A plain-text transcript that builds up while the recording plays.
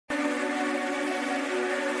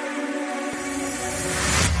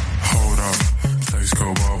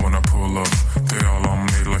pull up. They all on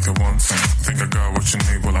me like they want some. Think I got what you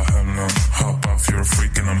need, well I have none. Hop off, you're a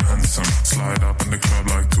freak and I'm handsome. Slide up in the club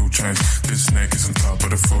like 2 Chainz. This snake is on top of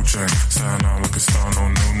the food chain. Sign out like a star, no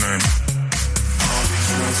new name. All these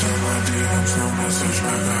girls in my DMs, no message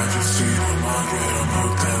back. I just see the market. I'm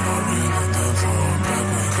hooked and I'm real and then throwing back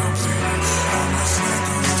when it comes to you. I'm a snake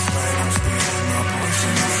on this plane. I'm speeding my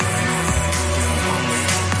poison. I'm trying to hide with your homie.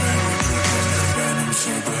 No pain, we dripping that venom,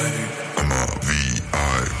 so baby. I'm a VIP.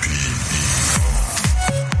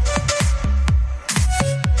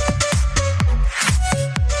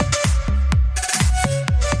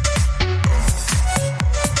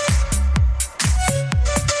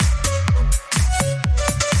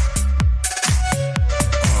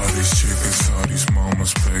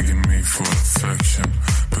 Begging me for affection,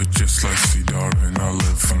 but just like C. Darwin, I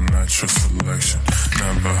live for natural selection.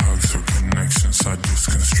 Never hugs or connections, I just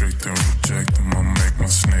constrict and reject them. I make my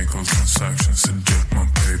snake hole transactions, eject my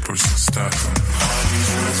papers and stack them. All these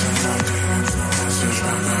words in my DMs, no message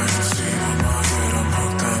back. I just see the market. I'm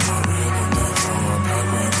hooked and I'm real and then throwing back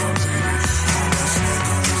when it comes to you. I'm a snake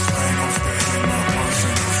on this lane, I'm spitting my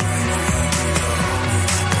poison. I'm trying to hide with your homie. No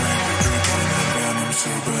pain, we dripping that venom, so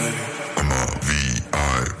baby. I'm a VIP.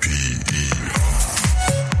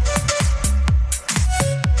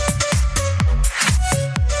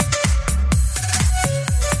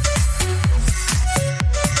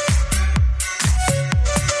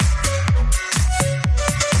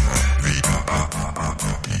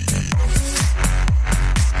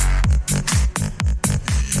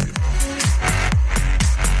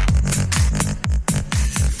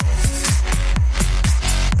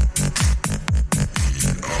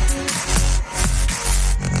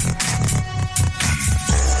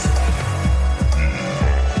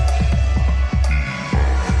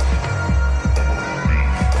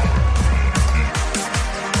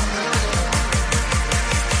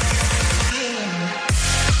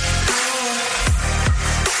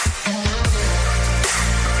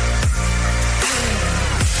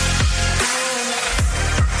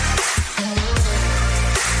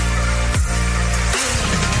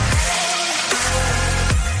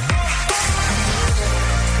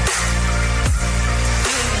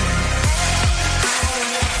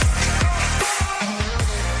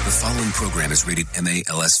 Is rated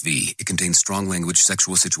MA-LSV. It contains strong language,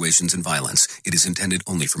 sexual situations, and violence. It is intended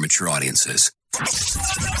only for mature audiences.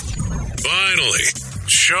 Finally,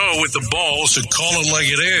 show with the balls to call it like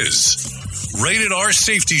it is. Rated R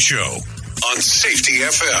Safety Show on Safety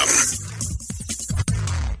FM.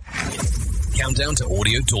 Countdown to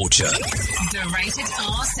audio torture. The Rated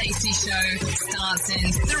R Safety Show starts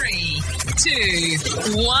in 3,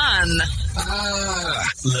 2, 1.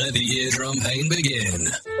 Let the eardrum pain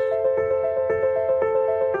begin.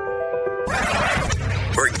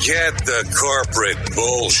 Forget the corporate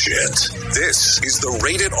bullshit. This is the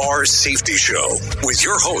Rated R Safety Show with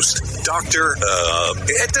your host, Dr.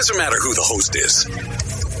 It doesn't matter who the host is.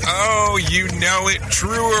 Oh, you know it.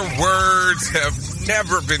 Truer words have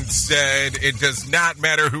never been said. It does not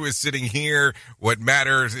matter who is sitting here. What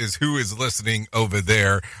matters is who is listening over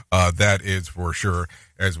there. That is for sure,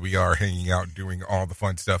 as we are hanging out doing all the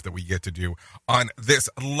fun stuff that we get to do on this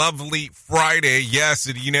lovely Friday. Yes,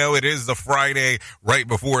 you know, it is the Friday right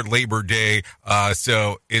before Labor Day.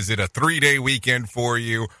 So is it a 3-day weekend for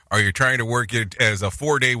you? Are you trying to work it as a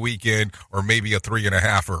 4-day weekend or maybe a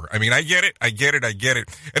 3.5-er? I mean, I get it.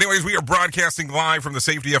 Anyways, we are broadcasting live from the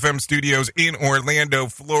Safety FM studios in Orlando,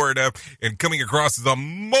 Florida, and coming across the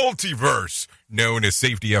multiverse known as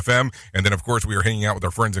Safety FM. And then, of course, we are hanging out with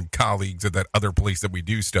our friends and colleagues at that other place that we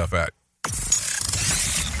do stuff at.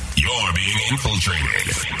 You're being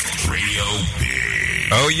infiltrated. Radio Big.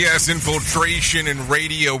 Oh, yes, infiltration and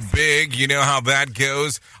Radio Big. You know how that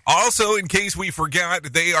goes. Also, in case we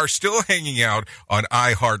forgot, they are still hanging out on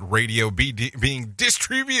iHeartRadio, being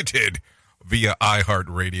distributed via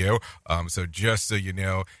iHeartRadio. So just so you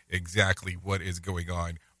know exactly what is going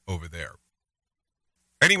on over there.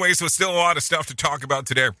 Anyway, so still a lot of stuff to talk about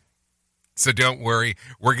today. So don't worry.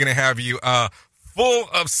 We're going to have you full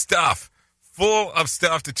of stuff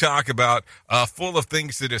to talk about, full of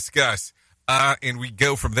things to discuss. And we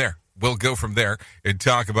go from there. We'll go from there and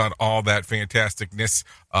talk about all that fantasticness,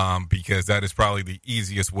 because that is probably the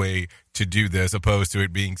easiest way to do this, opposed to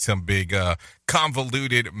it being some big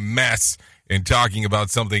convoluted mess and talking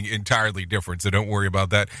about something entirely different. So don't worry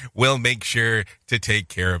about that. We'll make sure to take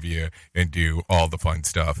care of you and do all the fun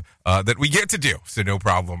stuff that we get to do. So no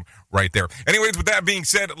problem right there. Anyways, with that being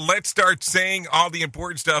said, let's start saying all the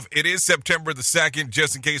important stuff. It is September the 2nd,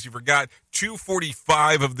 just in case you forgot,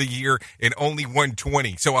 245 of the year and only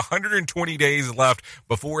 120. So 120 days left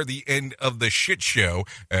before the end of the shit show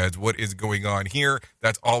as what is going on here.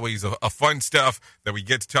 That's always a fun stuff that we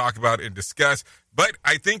get to talk about and discuss. But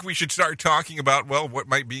I think we should start talking about, well, what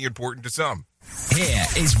might be important to some. Here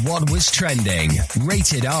is what was trending.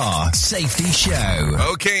 Rated R Safety Show.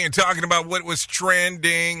 Okay, and talking about what was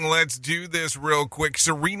trending, let's do this real quick.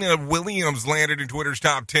 Serena Williams landed in Twitter's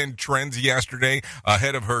top 10 trends yesterday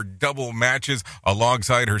ahead of her double matches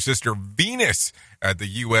alongside her sister Venus at the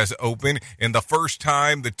U.S. Open, and the first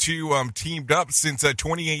time the two teamed up since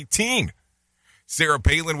 2018. Sarah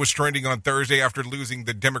Palin was trending on Thursday after losing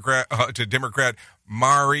the Democrat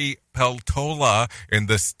Mari Peltola in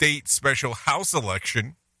the state special House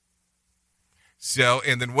election. So,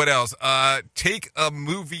 and then what else? Take a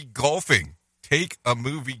movie golfing. Take a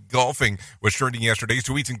movie golfing was trending yesterday.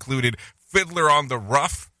 Tweets included Fiddler on the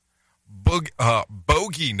Rough,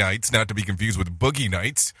 Bogey Nights, not to be confused with Boogie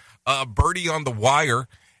Nights, Birdie on the Wire,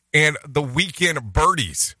 and the Weekend at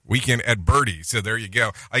Birdie's. So there you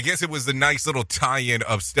go. I guess it was the nice little tie-in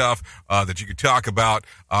of stuff that you could talk about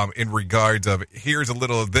in regards of here's a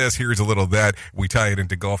little of this, here's a little of that. We tie it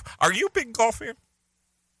into golf. Are you a big golf fan?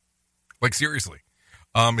 Like, seriously.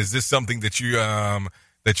 Is this something that you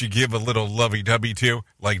give a little lovey-dovey to?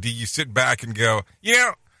 Like, do you sit back and go,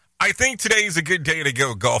 I think today is a good day to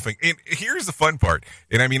go golfing. And here's the fun part.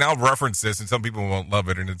 And I mean, I'll reference this and some people won't love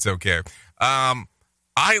it and it's okay.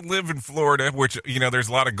 I live in Florida, which, there's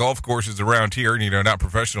a lot of golf courses around here, not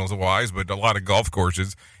professionals-wise, but a lot of golf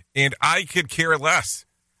courses, and I could care less.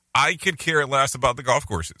 I could care less about the golf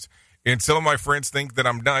courses. And some of my friends think that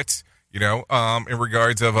I'm nuts, in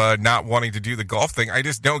regards of not wanting to do the golf thing. I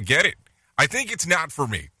just don't get it. I think it's not for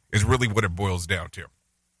me, is really what it boils down to.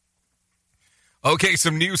 Okay,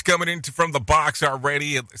 some news coming in from the box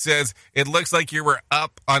already. It says, it looks like you were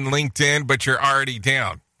up on LinkedIn, but you're already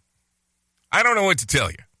down. I don't know what to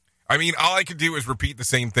tell you. I mean, all I can do is repeat the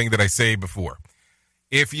same thing that I say before.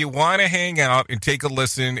 If you want to hang out and take a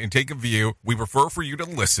listen and take a view, we prefer for you to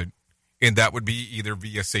listen, and that would be either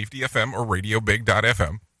via Safety FM or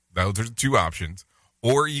RadioBig.fm. Those are the two options.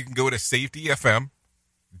 Or you can go to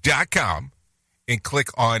safetyfm.com and click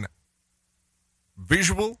on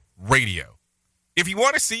Visual Radio. If you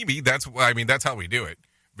want to see me, that's how we do it.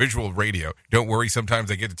 Visual radio. Don't worry, sometimes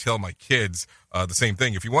I get to tell my kids the same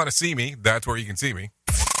thing. If you want to see me, that's where you can see me.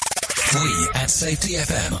 We at Safety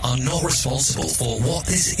FM are not responsible for what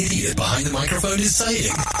this idiot behind the microphone is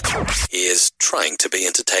saying. He is trying to be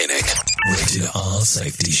entertaining. Rated R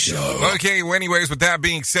Safety Show. Okay, well, anyways, with that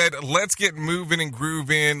being said, let's get moving and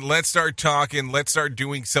grooving. Let's start talking. Let's start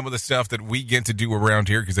doing some of the stuff that we get to do around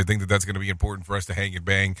here, because I think that that's going to be important for us to hang and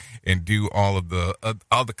bang and do all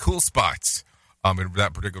the cool spots in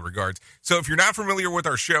that particular regards. So if you're not familiar with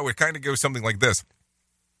our show, it kind of goes something like this.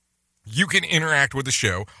 You can interact with the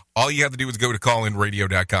show. All you have to do is go to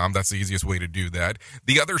callinradio.com. That's the easiest way to do that.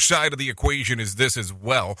 The other side of the equation is this as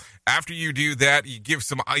well. After you do that, you get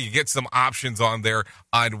some options on there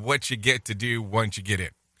on what you get to do once you get in.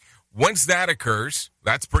 Once that occurs,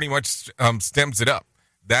 that's pretty much stems it up.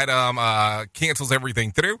 That cancels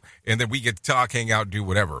everything through, and then we get to talk, hang out, do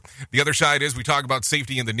whatever. The other side is we talk about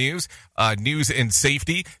safety in the news, news and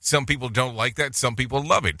safety. Some people don't like that. Some people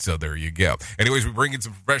love it. So there you go. Anyways, we bring in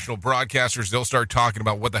some professional broadcasters. They'll start talking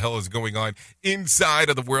about what the hell is going on inside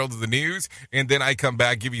of the world of the news, and then I come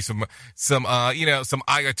back, give you some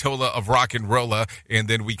Ayatollah of rock and rolla, and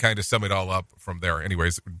then we kind of sum it all up from there.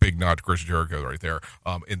 Anyways, big nod to Chris Jericho right there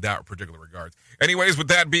in that particular regards. Anyways, with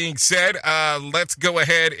that being said, let's go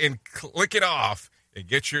ahead and click it off and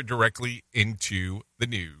get you directly into the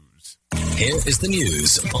news. Here is the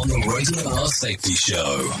news on the Rated R Safety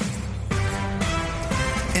Show.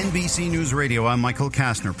 NBC News Radio, I'm Michael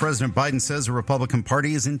Kastner. President Biden says the Republican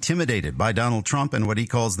Party is intimidated by Donald Trump and what he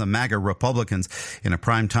calls the MAGA Republicans. In a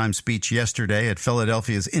primetime speech yesterday at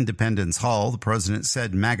Philadelphia's Independence Hall, the president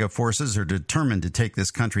said MAGA forces are determined to take this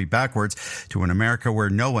country backwards to an America where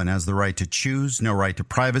no one has the right to choose, no right to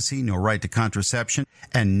privacy, no right to contraception,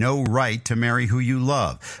 and no right to marry who you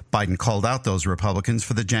love. Biden called out those Republicans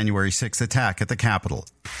for the January 6th attack at the Capitol.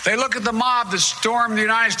 They look at the mob that stormed the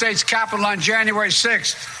United States Capitol on January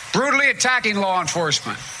 6th, brutally attacking law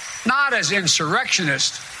enforcement, not as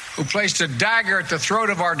insurrectionists who placed a dagger at the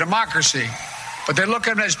throat of our democracy, but they look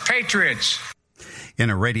at them as patriots. In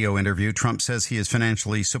a radio interview, Trump says he is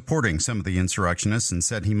financially supporting some of the insurrectionists and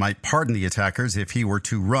said he might pardon the attackers if he were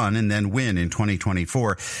to run and then win in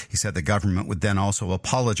 2024. He said the government would then also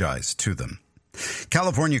apologize to them.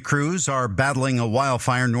 California crews are battling a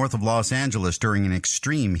wildfire north of Los Angeles during an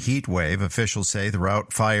extreme heat wave. Officials say the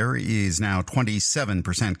route fire is now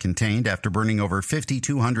 27% contained after burning over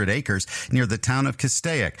 5,200 acres near the town of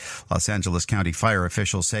Castaic. Los Angeles County fire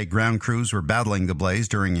officials say ground crews were battling the blaze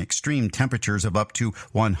during extreme temperatures of up to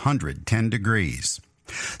 110 degrees.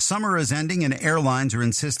 Summer is ending and airlines are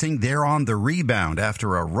insisting they're on the rebound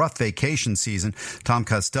after a rough vacation season. Tom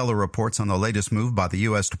Costello reports on the latest move by the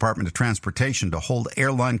U.S. Department of Transportation to hold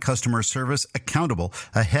airline customer service accountable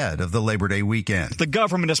ahead of the Labor Day weekend. The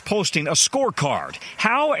government is posting a scorecard,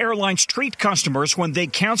 how airlines treat customers when they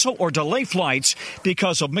cancel or delay flights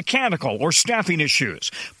because of mechanical or staffing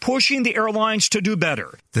issues, pushing the airlines to do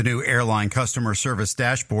better. The new airline customer service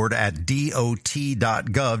dashboard at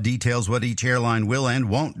DOT.gov details what each airline will and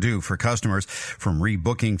won't do for customers, from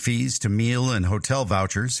rebooking fees to meal and hotel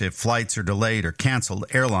vouchers. If flights are delayed or canceled,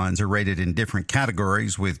 airlines are rated in different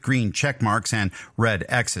categories with green check marks and red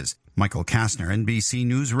X's. Michael Kastner, NBC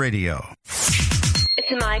News Radio.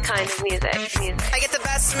 It's my kind of music. I get the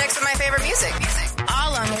best mix of my favorite music.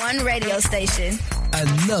 All on one radio station.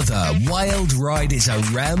 Another wild ride is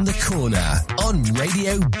around the corner on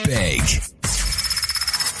Radio Big.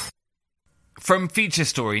 From Feature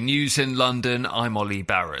Story News in London, I'm Ollie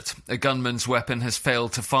Barrett. A gunman's weapon has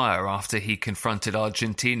failed to fire after he confronted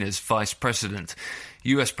Argentina's vice president.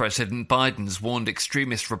 US President Biden's warned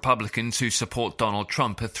extremist Republicans who support Donald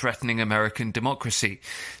Trump are threatening American democracy.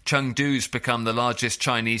 Chengdu's become the largest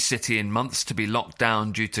Chinese city in months to be locked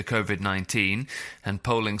down due to COVID-19, and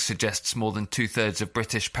polling suggests more than two-thirds of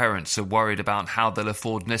British parents are worried about how they'll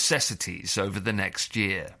afford necessities over the next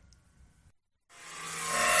year.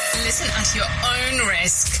 Listen at your own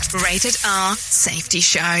risk. Rated R Safety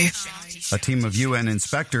Show. A team of UN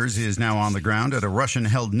inspectors is now on the ground at a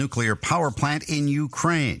Russian-held nuclear power plant in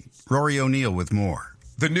Ukraine. Rory O'Neill with more.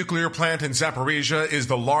 The nuclear plant in Zaporizhzhia is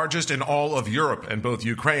the largest in all of Europe, and both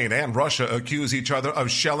Ukraine and Russia accuse each other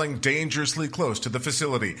of shelling dangerously close to the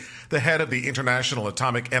facility. The head of the International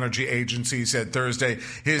Atomic Energy Agency said Thursday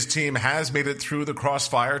his team has made it through the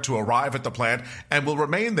crossfire to arrive at the plant and will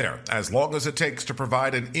remain there as long as it takes to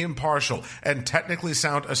provide an impartial and technically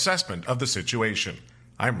sound assessment of the situation.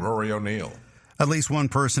 I'm Rory O'Neill. At least one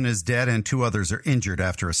person is dead and two others are injured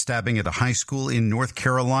after a stabbing at a high school in North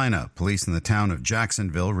Carolina. Police in the town of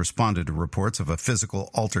Jacksonville responded to reports of a physical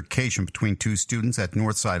altercation between two students at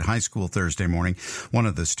Northside High School Thursday morning. One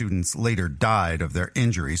of the students later died of their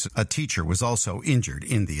injuries. A teacher was also injured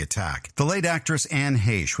in the attack. The late actress Anne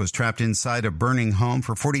Heche was trapped inside a burning home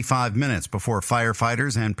for 45 minutes before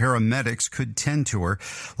firefighters and paramedics could tend to her.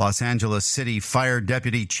 Los Angeles City Fire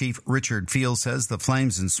Deputy Chief Richard Fields says the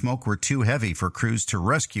flames and smoke were too heavy for crews to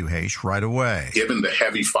rescue Heche right away. Given the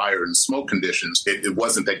heavy fire and smoke conditions, it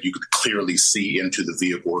wasn't that you could clearly see into the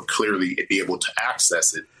vehicle or clearly be able to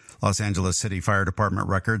access it. Los Angeles City Fire Department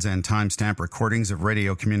records and timestamp recordings of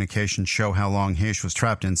radio communications show how long Heche was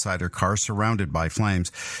trapped inside her car, surrounded by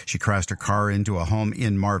flames. She crashed her car into a home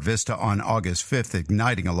in Mar Vista on August 5th,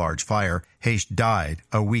 igniting a large fire. Heche died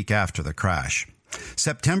a week after the crash.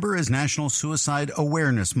 September is National Suicide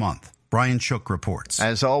Awareness Month. Brian Shook reports.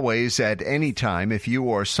 As always, at any time, if you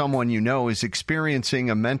or someone you know is experiencing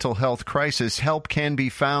a mental health crisis, help can be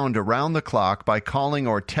found around the clock by calling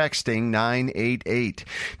or texting 988.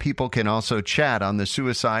 People can also chat on the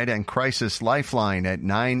Suicide and Crisis Lifeline at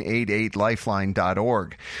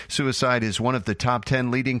 988lifeline.org. Suicide is one of the top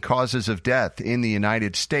 10 leading causes of death in the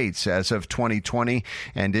United States as of 2020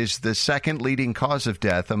 and is the second leading cause of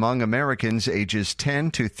death among Americans ages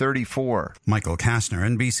 10 to 34. Michael Kastner,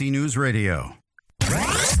 NBC News Radio.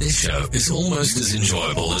 This show is almost as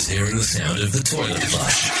enjoyable as hearing the sound of the toilet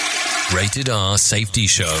flush. Rated R Safety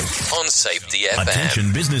Show on Safety FM.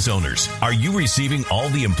 Attention business owners. Are you receiving all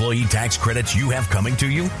the employee tax credits you have coming to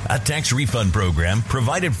you? A tax refund program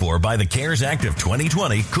provided for by the CARES Act of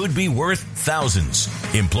 2020 could be worth thousands.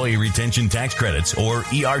 Employee retention tax credits, or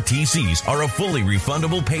ERTCs, are a fully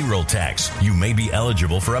refundable payroll tax. You may be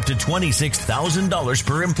eligible for up to $26,000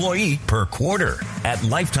 per employee per quarter. At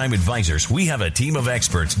Lifetime Advisors, we have a team of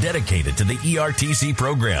experts dedicated to the ERTC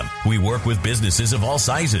program. We work with businesses of all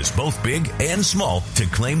sizes, both big and small, to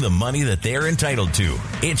claim the money that they're entitled to.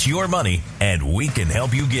 It's your money, and we can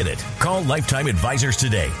help you get it. Call Lifetime Advisors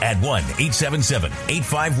today at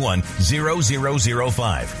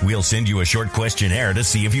 1-877-851-0005. We'll send you a short questionnaire to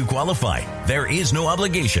see if you qualify. There is no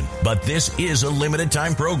obligation, but this is a limited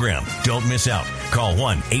time program. Don't miss out. Call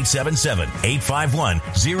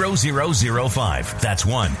 1-877-851-0005. That's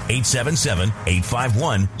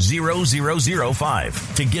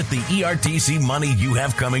 1-877-851-0005 to get the ERTC money you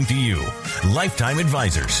have coming to you. Lifetime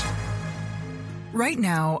Advisors. Right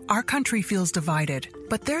now, our country feels divided,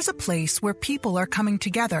 but there's a place where people are coming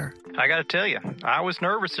together. I gotta tell you, I was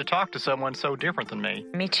nervous to talk to someone so different than me.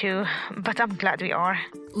 Me too, but I'm glad we are.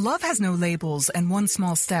 Love Has No Labels and One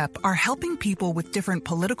Small Step are helping people with different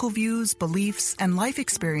political views, beliefs, and life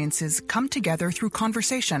experiences come together through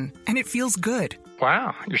conversation, and it feels good.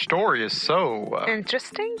 Wow, your story is so...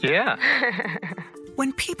 Interesting? Yeah.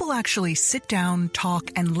 When people actually sit down,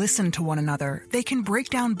 talk, and listen to one another, they can break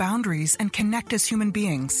down boundaries and connect as human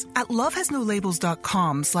beings. At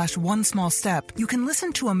lovehasnolabels.com/onesmallstep, you can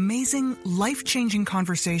listen to amazing, life-changing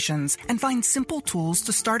conversations and find simple tools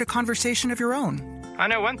to start a conversation of your own. I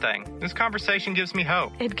know one thing. This conversation gives me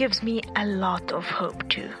hope. It gives me a lot of hope,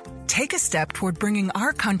 too. Take a step toward bringing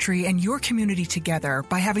our country and your community together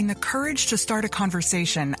by having the courage to start a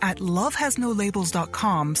conversation at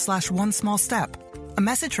lovehasnolabels.com/onesmallstep. A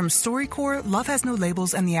message from StoryCorps, Love Has No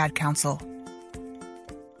Labels, and the Ad Council.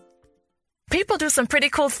 People do some pretty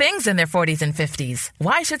cool things in their 40s and 50s.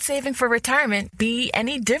 Why should saving for retirement be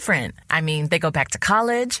any different? I mean, they go back to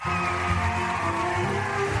college,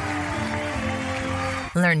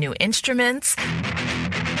 learn new instruments,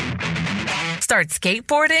 start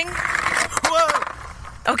skateboarding. Whoa!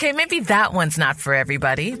 Okay, maybe that one's not for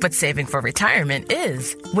everybody, but saving for retirement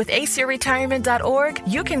is. With aceyourretirement.org,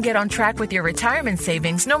 you can get on track with your retirement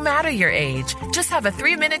savings no matter your age. Just have a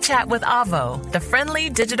 3-minute chat with Avo, the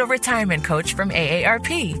friendly digital retirement coach from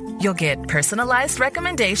AARP. You'll get personalized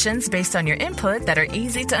recommendations based on your input that are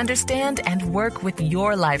easy to understand and work with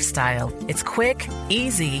your lifestyle. It's quick,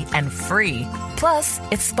 easy, and free. Plus,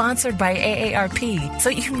 it's sponsored by AARP,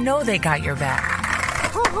 so you know they got your back.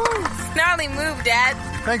 Gnarly move, Dad.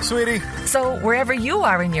 Thanks, sweetie. So wherever you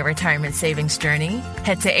are in your retirement savings journey,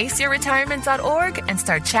 head to aceyourretirement.org and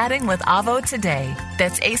start chatting with Avo today.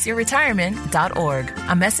 That's aceyourretirement.org.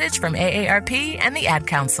 A message from AARP and the Ad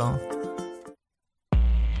Council.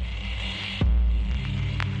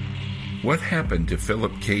 What happened to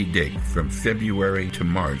Philip K. Dick from February to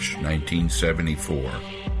March 1974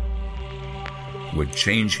 would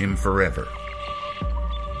change him forever.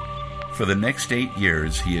 For the next 8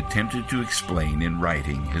 years, he attempted to explain in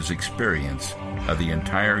writing his experience of the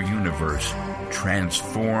entire universe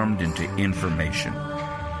transformed into information.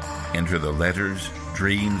 Enter the letters,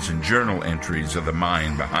 dreams, and journal entries of the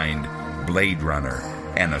mind behind Blade Runner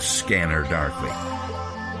and A Scanner Darkly.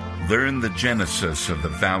 Learn the genesis of the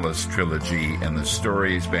Valis trilogy and the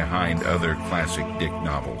stories behind other classic Dick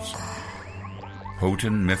novels.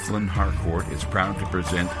 Houghton Mifflin Harcourt is proud to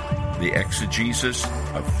present The Exegesis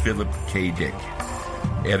of Philip K. Dick,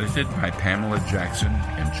 edited by Pamela Jackson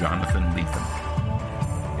and Jonathan Lethem.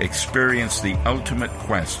 Experience the ultimate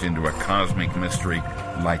quest into a cosmic mystery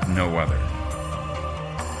like no other.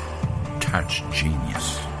 Touch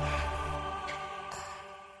genius.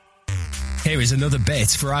 Here is another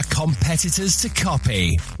bit for our competitors to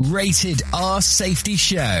copy. Rated R Safety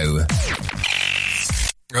Show.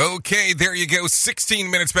 Okay, there you go. 16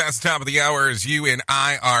 minutes past the top of the hour as you and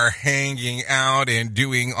I are hanging out and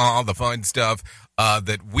doing all the fun stuff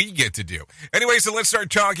that we get to do. Anyway, so let's start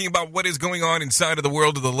talking about what is going on inside of the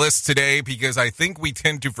world of the list today, because I think we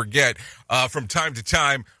tend to forget from time to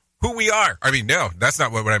time who we are. I mean, no, that's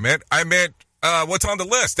not what I meant. I meant what's on the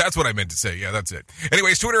list. That's what I meant to say. Yeah, that's it.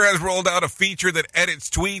 Anyways, Twitter has rolled out a feature that edits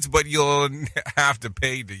tweets, but you'll have to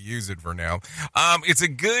pay to use it for now. It's a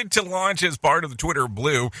good to launch as part of the Twitter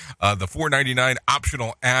Blue, the $4.99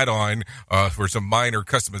 optional add-on for some minor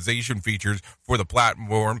customization features for the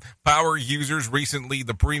platform. Power users recently,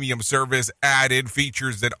 the premium service added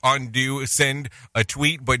features that undo send a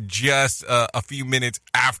tweet, but just a few minutes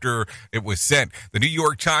after it was sent. The New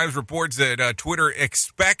York Times reports that Twitter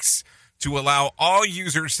expects to allow all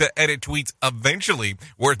users to edit tweets eventually.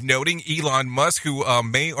 Worth noting, Elon Musk, who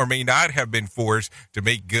may or may not have been forced to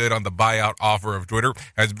make good on the buyout offer of Twitter,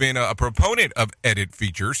 has been a proponent of edit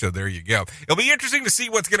features. So there you go. It'll be interesting to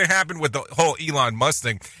see what's going to happen with the whole Elon Musk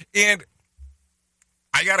thing. And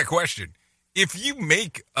I got a question. If you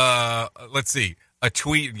make, let's see, a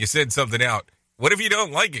tweet and you send something out, what if you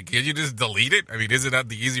don't like it? Can you just delete it? I mean, isn't that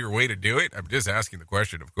the easier way to do it? I'm just asking the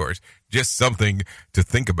question, of course. Just something to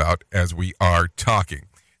think about as we are talking.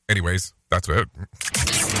 Anyways, that's it. We're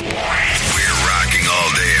rocking all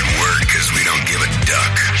day at work because we don't give a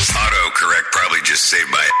duck. Autocorrect probably just saved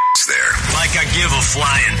my ass there. Like I give a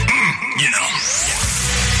flying, you know.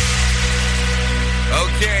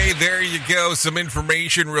 Okay, there you go. Some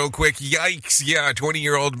information real quick. Yikes. Yeah, a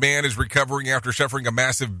 20-year-old man is recovering after suffering a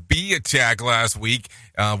massive bee attack last week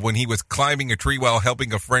when he was climbing a tree while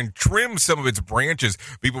helping a friend trim some of its branches.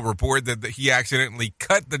 People report that he accidentally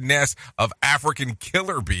cut the nest of African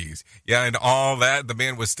killer bees. Yeah, and all that, the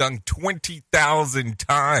man was stung 20,000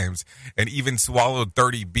 times and even swallowed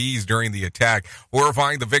 30 bees during the attack.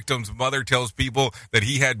 Horrifying, the victim's mother tells people that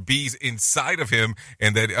he had bees inside of him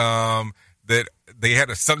and that they had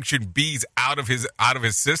to suction bees out of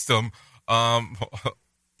his system.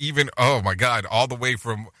 Even, oh my God, all the way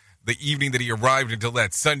from the evening that he arrived until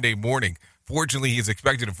that Sunday morning. Fortunately, he's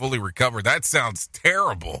expected to fully recover. That sounds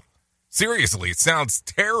terrible. Seriously, it sounds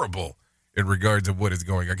terrible in regards to what is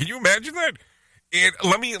going on. Can you imagine that? And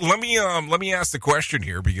let me ask the question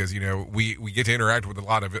here, because we get to interact with a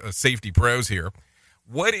lot of safety pros here.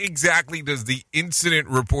 What exactly does the incident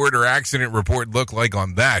report or accident report look like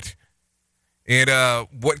on that? And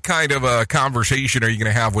what kind of a conversation are you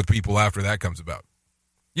going to have with people after that comes about?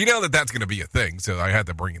 You know that's going to be a thing, so I had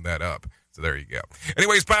to bring that up. So there you go.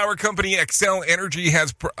 Anyways, power company Xcel Energy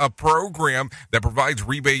has a program that provides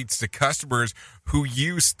rebates to customers who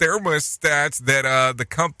use thermostats that the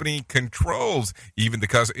company controls, even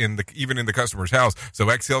in the customer's house. So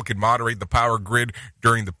Xcel can moderate the power grid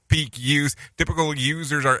during the peak use. Typical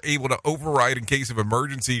users are able to override in case of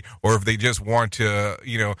emergency, or if they just want to,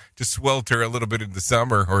 to swelter a little bit in the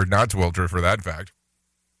summer, or not swelter for that fact.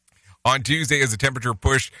 On Tuesday, as the temperature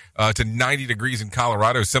pushed to 90 degrees in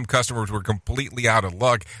Colorado, some customers were completely out of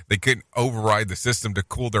luck. They couldn't override the system to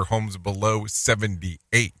cool their homes below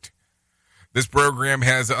 78. This program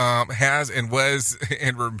this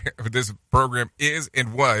program is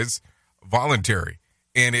and was voluntary,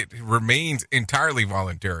 and it remains entirely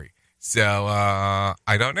voluntary. So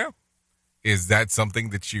I don't know. Is that something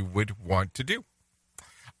that you would want to do?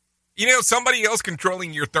 Somebody else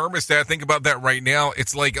controlling your thermostat, think about that right now.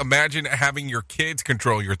 It's like, imagine having your kids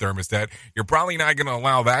control your thermostat. You're probably not going to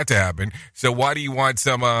allow that to happen. So why do you want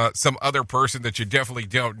some other person that you definitely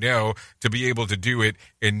don't know to be able to do it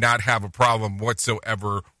and not have a problem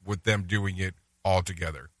whatsoever with them doing it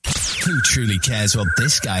altogether? Who truly cares what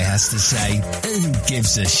this guy has to say? Who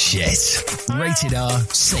gives a shit? Rated R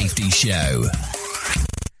Safety Show.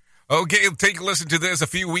 Okay, take a listen to this. A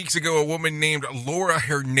few weeks ago, a woman named Laura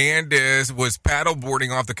Hernandez was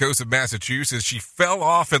paddleboarding off the coast of Massachusetts. She fell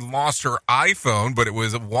off and lost her iPhone, but it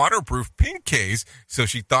was a waterproof pin case, so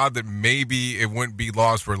she thought that maybe it wouldn't be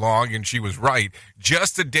lost for long, and she was right.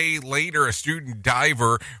 Just a day later, a student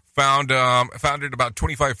diver found it about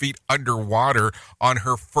 25 feet underwater on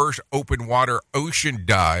her first open water ocean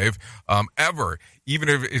dive ever. Even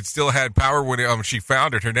if it still had power when she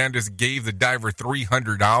found it, Hernandez gave the diver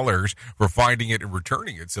 $300 for finding it and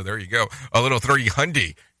returning it. So there you go. A little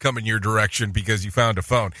 $300 coming your direction because you found a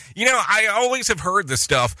phone. I always have heard this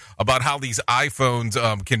stuff about how these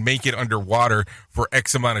iPhones can make it underwater for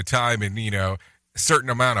X amount of time and, a certain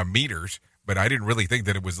amount of meters. But I didn't really think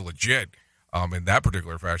that it was legit in that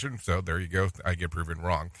particular fashion. So there you go. I get proven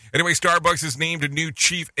wrong. Anyway, Starbucks has named a new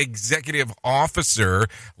chief executive officer.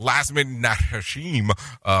 Lasman Nahashim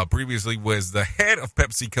previously was the head of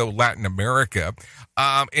PepsiCo Latin America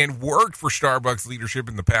and worked for Starbucks leadership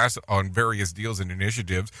in the past on various deals and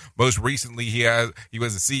initiatives. Most recently, he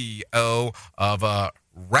was the CEO of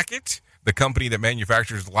Reckitt, the company that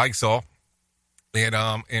manufactures Lysol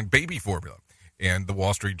and baby formula. And the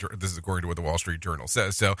Wall Street, this is according to what the Wall Street Journal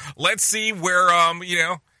says. So let's see where,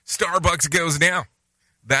 Starbucks goes now.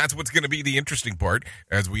 That's what's going to be the interesting part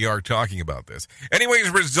as we are talking about this. Anyways,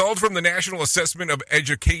 results from the National Assessment of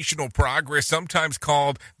Educational Progress, sometimes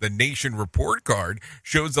called the Nation Report Card,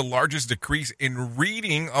 shows the largest decrease in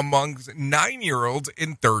reading amongst 9-year-olds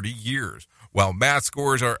in 30 years. While math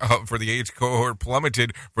scores are for the age cohort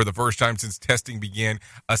plummeted for the first time since testing began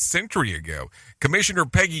a century ago. Commissioner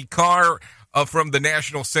Peggy Carr from the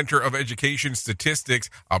National Center of Education Statistics,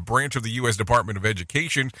 a branch of the U.S. Department of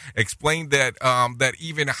Education, explained that that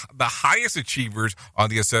even the highest achievers on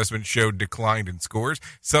the assessment showed decline in scores.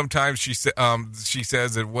 Sometimes she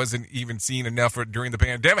says it wasn't even seen enough during the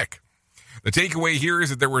pandemic. The takeaway here is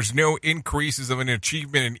that there was no increases of an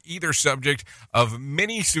achievement in either subject of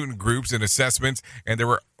many student groups and assessments, and there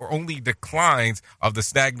were only declines of the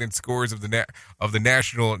stagnant scores of the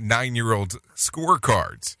national 9-year-old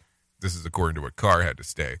scorecards. This is according to what Carr had to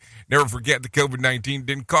say. Never forget that COVID-19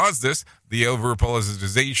 didn't cause this. The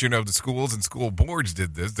over-politicization of the schools and school boards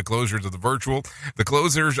did this. The closures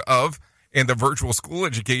of and the virtual school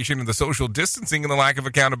education and the social distancing and the lack of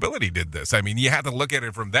accountability did this. I mean, you have to look at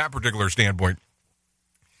it from that particular standpoint.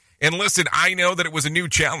 And listen, I know that it was a new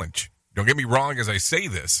challenge. Don't get me wrong as I say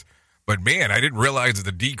this, but man, I didn't realize that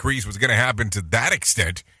the decrease was going to happen to that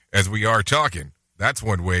extent as we are talking. That's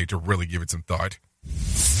one way to really give it some thought.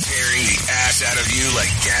 Tearing the ass out of you like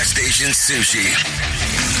gas station sushi.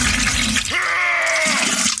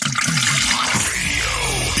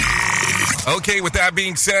 Okay, with that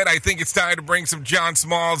being said, I think it's time to bring some John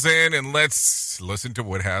Smalls in, and let's listen to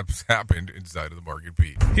what has happened inside of the Market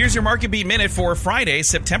Beat. Here's your Market Beat Minute for Friday,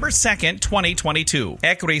 September 2nd, 2022.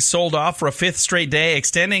 Equities sold off for a fifth straight day,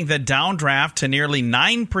 extending the downdraft to nearly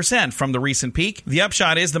 9% from the recent peak. The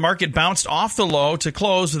upshot is the market bounced off the low to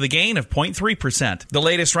close with a gain of 0.3%. The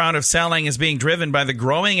latest round of selling is being driven by the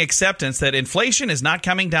growing acceptance that inflation is not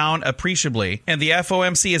coming down appreciably, and the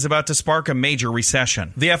FOMC is about to spark a major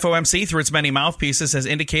recession. The FOMC, through its many mouthpieces, has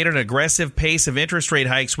indicated an aggressive pace of interest rate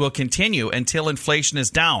hikes will continue until inflation is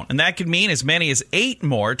down, and that could mean as many as 8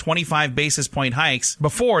 more 25 basis point hikes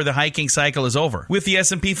before the hiking cycle is over. With the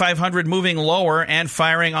S&P 500 moving lower and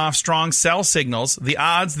firing off strong sell signals, the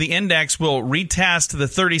odds the index will retest the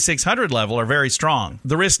 3,600 level are very strong.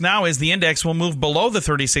 The risk now is the index will move below the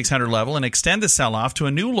 3,600 level and extend the sell-off to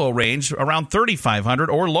a new low range around 3,500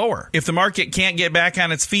 or lower. If the market can't get back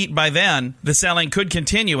on its feet by then, the selling could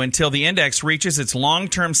continue until the index reaches its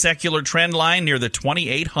long-term secular trend line near the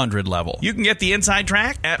 2,800 level. You can get the inside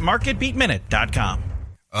track at marketbeatminute.com.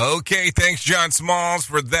 Okay, thanks, John Smalls,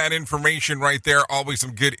 for that information right there. Always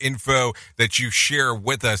some good info that you share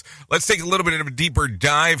with us. Let's take a little bit of a deeper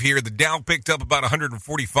dive here. The Dow picked up about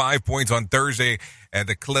 145 points on Thursday at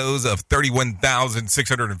the close of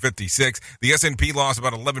 31,656. The S&P lost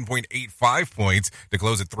about 11.85 points to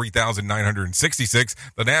close at 3,966.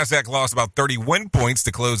 The NASDAQ lost about 31 points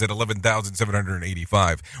to close at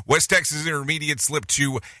 11,785. West Texas Intermediate slipped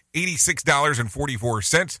to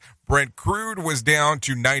 $86.44. Brent crude was down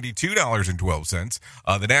to $92.12.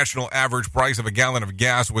 The national average price of a gallon of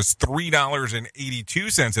gas was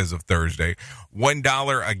 $3.82 as of Thursday,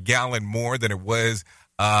 $1 a gallon more than it was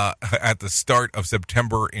at the start of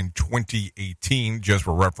September in 2018, just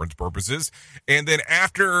for reference purposes. And then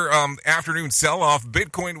after afternoon sell-off,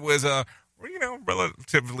 Bitcoin was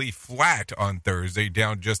relatively flat on Thursday,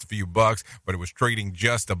 down just a few bucks, but it was trading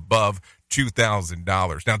just above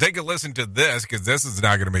 $2,000. Now, take a listen to this, because this is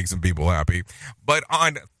not going to make some people happy. But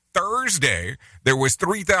on Thursday, there was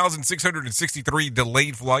 3,663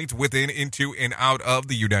 delayed flights within, into, and out of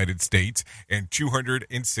the United States, and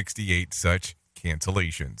 268 such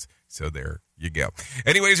cancellations. So there you go.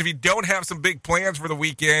 Anyways, if you don't have some big plans for the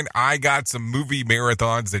weekend, I got some movie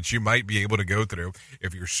marathons that you might be able to go through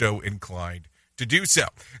if you're so inclined to do so.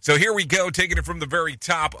 So here we go, taking it from the very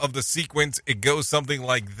top of the sequence. It goes something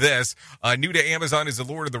like this. New to Amazon is The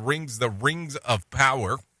Lord of the Rings of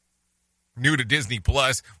Power. New to Disney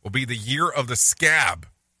Plus will be The Year of the Scab.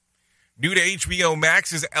 New to HBO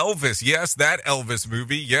Max is Elvis. Yes, that Elvis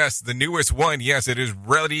movie. Yes, the newest one. Yes, it is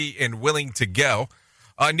ready and willing to go.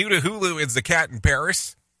 New to Hulu is The Cat in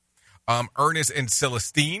Paris, Ernest and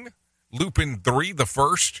Celestine, Lupin 3, The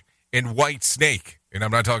First, and White Snake. And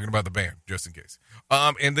I'm not talking about the band, just in case.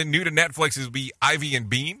 And then new to Netflix is be Ivy and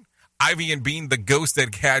Bean, The Ghost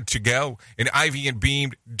That Had to Go, and Ivy and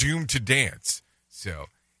Bean, Doomed to Dance. So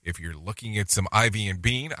if you're looking at some Ivy and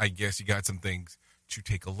Bean, I guess you got some things to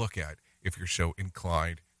take a look at if you're so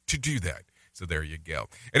inclined to do that. So there you go.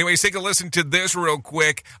 Anyways, take a listen to this real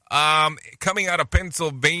quick. Coming out of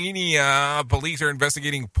Pennsylvania, police are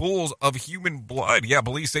investigating pools of human blood. Yeah,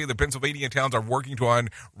 police say the Pennsylvania towns are working to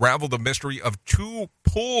unravel the mystery of 2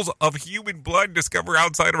 pools of human blood discovered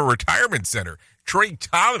outside of a retirement center. Trey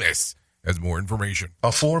Thomas has more information. A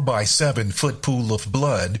 4-by-7-foot pool of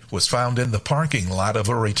blood was found in the parking lot of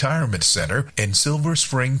a retirement center in Silver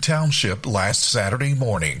Spring Township last Saturday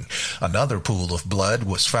morning. Another pool of blood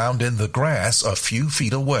was found in the grass a few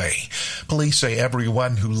feet away. Police say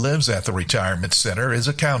everyone who lives at the retirement center is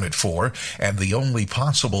accounted for, and the only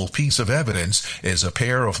possible piece of evidence is a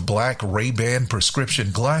pair of black Ray-Ban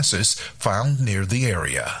prescription glasses found near the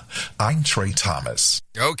area. I'm Trey Thomas.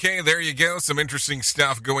 Okay, there you go. Some interesting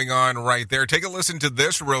stuff going on right there. Take a listen to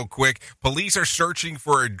this real quick. Police are searching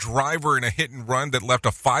for a driver in a hit and run that left a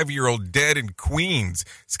 5-year-old dead in Queens.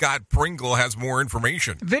 Scott Pringle has more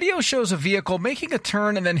information. Video shows a vehicle making a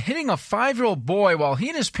turn and then hitting a 5-year-old boy while he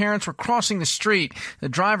and his parents were crossing the street. The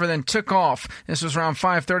driver then took off. This was around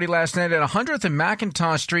 5:30 last night at 100th and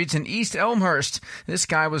McIntosh Streets in East Elmhurst. This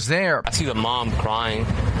guy was there. I see the mom crying.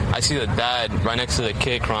 I see the dad right next to the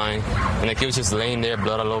kid crying. And the kid was just laying there,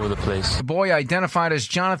 blood all over the place. The boy, identified as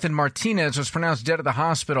Jonathan Martinez, was pronounced dead at the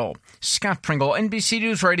hospital. Scott Pringle, NBC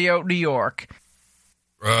News Radio, New York.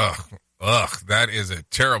 Ugh, that is a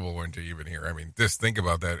terrible one to even hear. I mean, just think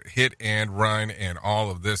about that. Hit and run and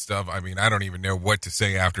all of this stuff. I mean, I don't even know what to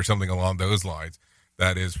say after something along those lines.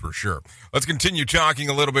 That is for sure. Let's continue talking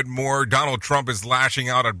a little bit more. Donald Trump is lashing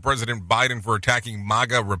out at President Biden for attacking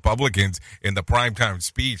MAGA Republicans in the primetime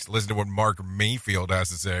speech. Listen to what Mark Mayfield has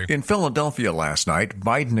to say. In Philadelphia last night,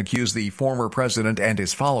 Biden accused the former president and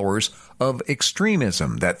his followers of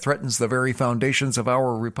extremism that threatens the very foundations of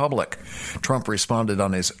our republic. Trump responded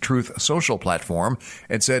on his Truth Social platform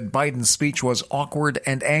and said Biden's speech was awkward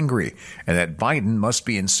and angry, and that Biden must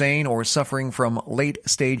be insane or suffering from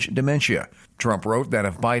late-stage dementia. Trump wrote that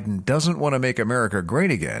if Biden doesn't want to make America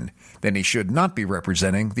great again, then he should not be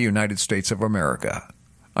representing the United States of America.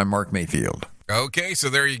 I'm Mark Mayfield. Okay, so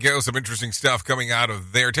there you go. Some interesting stuff coming out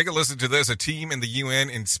of there. Take a listen to this. A team in the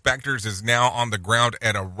UN inspectors is now on the ground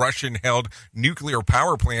at a Russian-held nuclear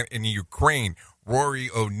power plant in Ukraine. Rory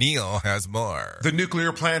O'Neill has more. The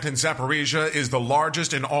nuclear plant in Zaporizhia is the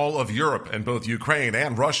largest in all of Europe, and both Ukraine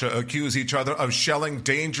and Russia accuse each other of shelling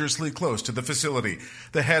dangerously close to the facility.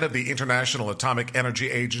 The head of the International Atomic Energy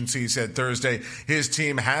Agency said Thursday his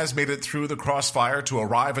team has made it through the crossfire to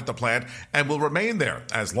arrive at the plant and will remain there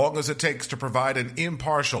as long as it takes to provide an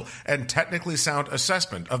impartial and technically sound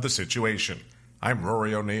assessment of the situation. I'm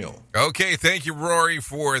Rory O'Neill. Okay, thank you, Rory,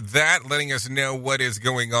 for that, letting us know what is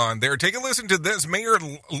going on there. Take a listen to this. Mayor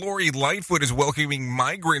Lori Lightfoot is welcoming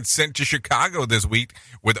migrants sent to Chicago this week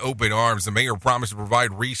with open arms. The mayor promised to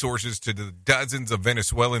provide resources to the dozens of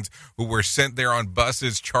Venezuelans who were sent there on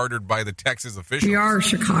buses chartered by the Texas officials. We are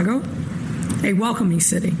Chicago, a welcoming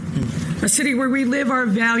city, a city where we live our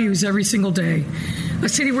values every single day, a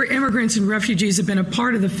city where immigrants and refugees have been a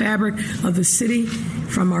part of the fabric of the city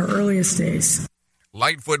from our earliest days.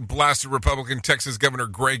 Lightfoot blasted Republican Texas Governor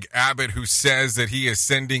Greg Abbott, who says that he is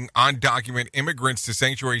sending undocumented immigrants to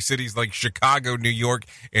sanctuary cities like Chicago, New York,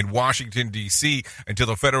 and Washington, D.C. until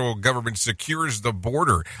the federal government secures the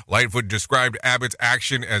border. Lightfoot described Abbott's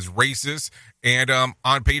action as racist and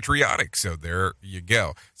unpatriotic. So there you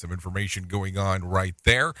go. Some information going on right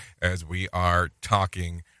there as we are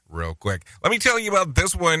talking real quick. Let me tell you about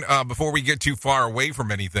this one before we get too far away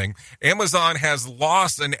from anything. Amazon has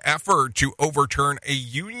lost an effort to overturn a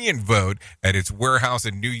union vote at its warehouse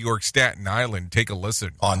in New York, Staten Island. Take a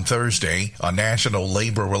listen. On Thursday, a National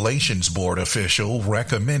Labor Relations Board official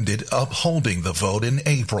recommended upholding the vote in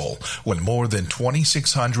April when more than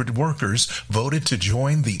 2,600 workers voted to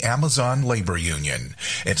join the Amazon Labor Union.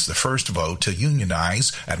 It's the first vote to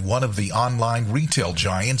unionize at one of the online retail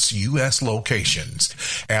giant's U.S. locations.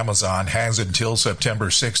 Amazon has until September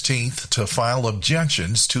 16th to file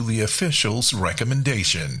objections to the official's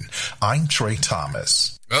recommendation. I'm Trey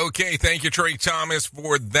Thomas. Okay, thank you, Trey Thomas,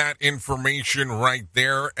 for that information right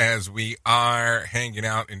there as we are hanging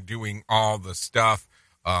out and doing all the stuff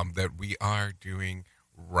that we are doing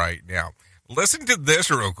right now. Listen to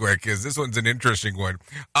this real quick, because this one's an interesting one.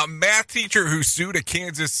 A math teacher who sued a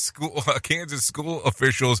Kansas school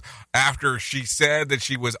officials after she said that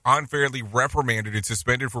she was unfairly reprimanded and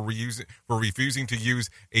suspended for refusing to use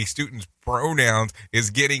a student's pronouns is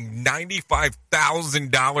getting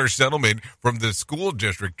 $95,000 settlement from the school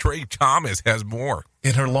district. Trey Thomas has more.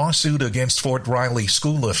 In her lawsuit against Fort Riley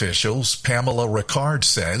school officials, Pamela Ricard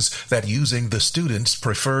says that using the students'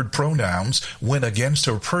 preferred pronouns went against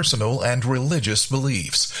her personal and religious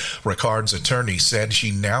beliefs. Ricard's attorney said she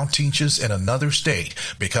now teaches in another state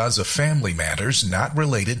because of family matters not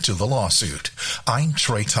related to the lawsuit. I'm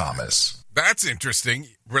Trey Thomas. That's interesting.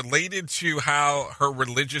 Related to how her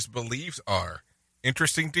religious beliefs are.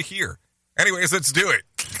 Interesting to hear. Anyways, let's do it.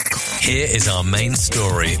 Here is our main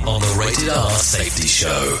story on the Rated R Safety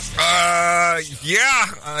Show. Are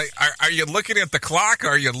you looking at the clock?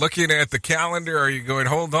 Are you looking at the calendar? Are you going,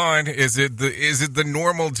 hold on, is it the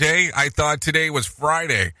normal day? I thought today was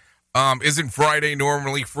Friday. Isn't Friday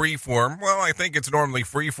normally freeform? Well, I think it's normally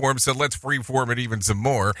freeform, so let's freeform it even some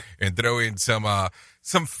more and throw in some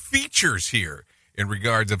features here in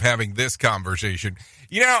regards of having this conversation.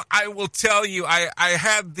 You know, I will tell you, I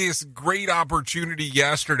had this great opportunity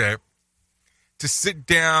yesterday to sit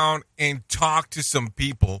down and talk to some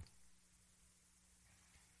people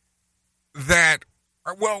that,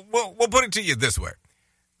 well, we'll put it to you this way.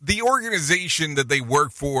 The organization that they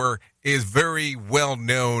work for is very well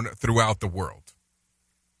known throughout the world.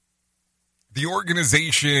 The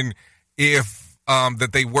organization, that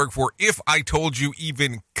they work for, if I told you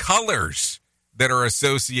even colors that are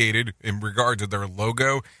associated in regard to their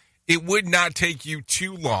logo, it would not take you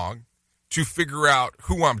too long to figure out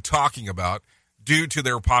who I'm talking about due to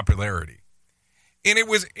their popularity. And it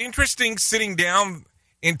was interesting sitting down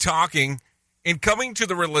and talking and coming to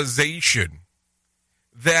the realization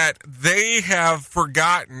that they have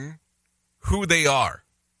forgotten who they are.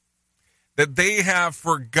 That they have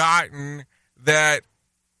forgotten that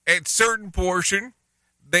at certain portion,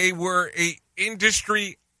 they were a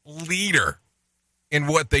industry leader in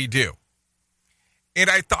what they do. And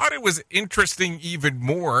I thought it was interesting even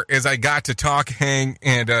more as I got to talk, hang,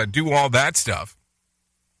 and do all that stuff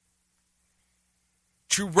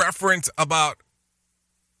to reference about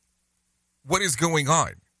what is going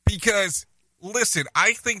on. Because, listen,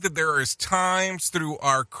 I think that there is times through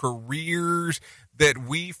our careers that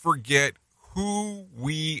we forget who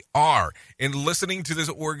we are. And listening to this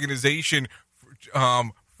organization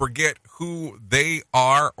forget who they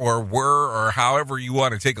are or were or however you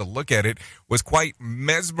want to take a look at it was quite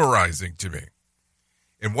mesmerizing to me.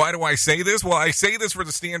 And why do I say this? Well, I say this for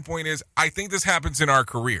the standpoint is I think this happens in our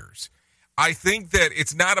careers. I think that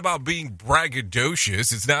it's not about being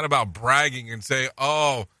braggadocious. It's not about bragging and say,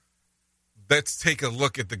 oh, let's take a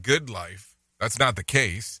look at the good life. That's not the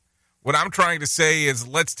case. What I'm trying to say is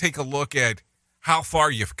let's take a look at how far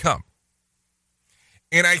you've come.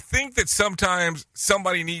 And I think that sometimes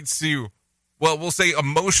somebody needs to, well, we'll say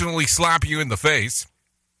emotionally slap you in the face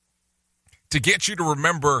to get you to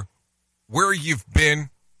remember where you've been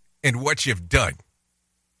and what you've done.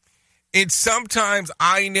 And sometimes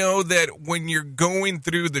I know that when you're going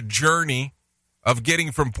through the journey of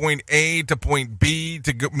getting from point A to point B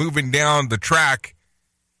to moving down the track,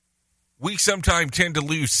 we sometimes tend to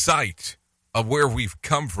lose sight of where we've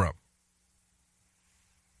come from.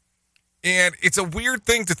 And it's a weird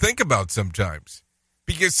thing to think about sometimes,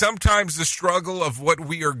 because sometimes the struggle of what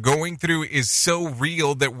we are going through is so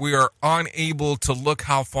real that we are unable to look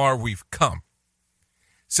how far we've come.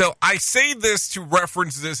 So I say this to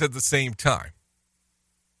reference this at the same time.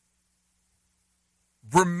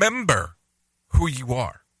 Remember who you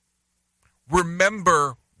are.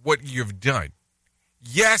 Remember what you've done.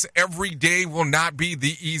 Yes, every day will not be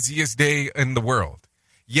the easiest day in the world.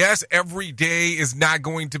 Yes, every day is not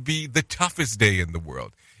going to be the toughest day in the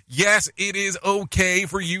world. Yes, it is okay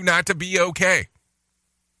for you not to be okay.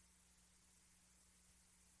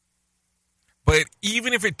 But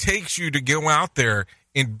even if it takes you to go out there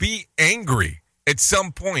and be angry at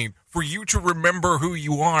some point for you to remember who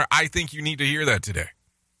you are, I think you need to hear that today.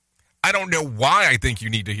 I don't know why I think you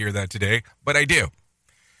need to hear that today, but I do.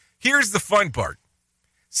 Here's the fun part.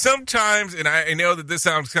 Sometimes, and I know that this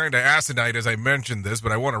sounds kind of asinine as I mentioned this,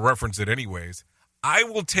 but I want to reference it anyways. I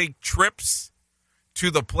will take trips to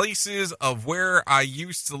the places of where I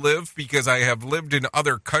used to live because I have lived in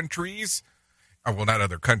other countries. Well, not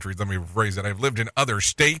other countries, let me rephrase it. I've lived in other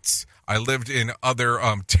states. I lived in other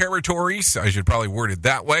territories. I should probably word it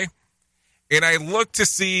that way. And I look to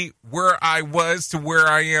see where I was to where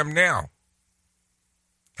I am now.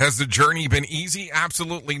 Has the journey been easy?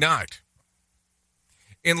 Absolutely not.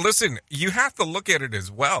 And listen, you have to look at it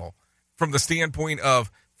as well from the standpoint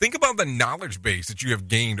of think about the knowledge base that you have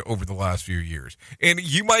gained over the last few years. And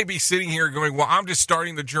you might be sitting here going, well, I'm just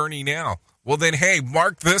starting the journey now. Well, then, hey,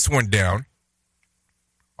 mark this one down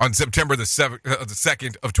on September the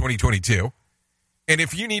 2nd of 2022. And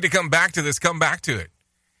if you need to come back to this, come back to it.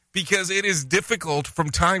 Because it is difficult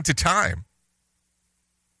from time to time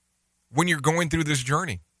when you're going through this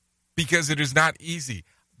journey. Because it is not easy.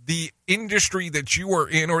 The industry that you are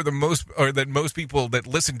in or that most people that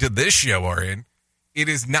listen to this show are in, it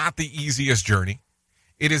is not the easiest journey.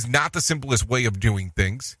 It is not the simplest way of doing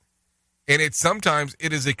things. And sometimes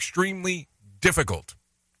it is extremely difficult.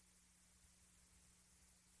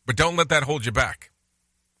 But don't let that hold you back.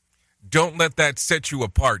 Don't let that set you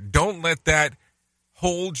apart. Don't let that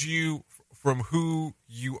hold you from who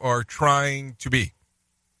you are trying to be.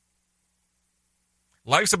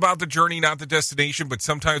 Life's about the journey, not the destination, but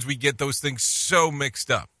sometimes we get those things so mixed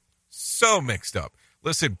up. So mixed up.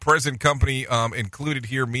 Listen, present company included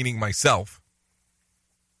here, meaning myself.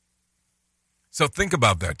 So think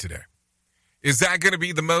about that today. Is that going to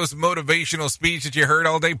be the most motivational speech that you heard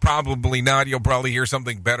all day? Probably not. You'll probably hear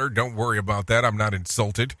something better. Don't worry about that. I'm not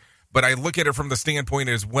insulted. But I look at it from the standpoint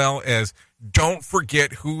as well as don't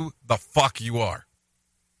forget who the fuck you are.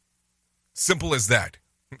 Simple as that.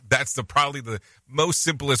 That's probably the most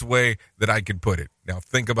simplest way that I could put it. Now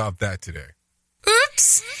think about that today.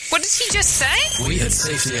 Oops! What did he just say? We at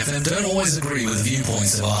Safety FM don't always agree with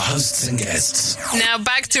viewpoints of our hosts and guests. Now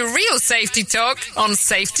back to real safety talk on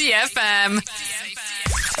Safety FM.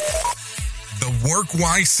 The Work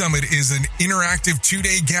Why Summit is an interactive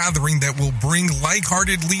 2-day gathering that will bring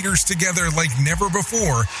like-hearted leaders together like never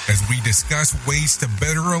before as we discuss ways to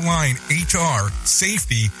better align HR,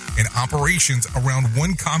 safety, and operations around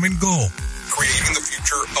one common goal: creating the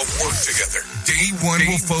future of work together. Day 1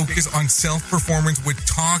 will focus on self-performance with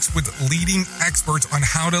talks with leading experts on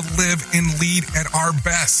how to live and lead at our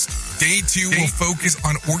best. Day 2 will focus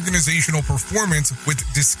on organizational performance with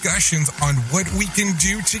discussions on what we can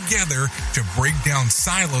do together to break down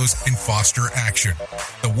silos and foster action.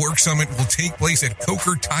 The Work Summit will take place at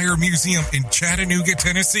Coker Tire Museum in Chattanooga,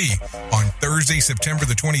 Tennessee on Thursday, September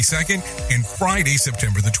the 22nd and Friday,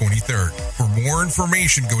 September the 23rd. For more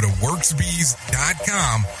information, go to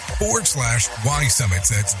worksbees.com/Y Summits.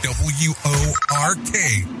 That's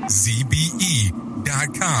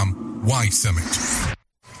WORKZBE.com Y Summit.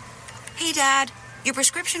 Hey, Dad, your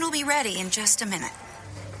prescription will be ready in just a minute.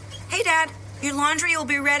 Hey, Dad, your laundry will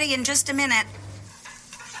be ready in just a minute.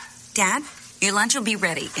 Dad, your lunch will be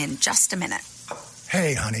ready in just a minute.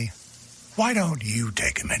 Hey, honey, why don't you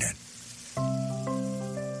take a minute?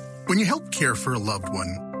 When you help care for a loved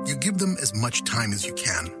one, you give them as much time as you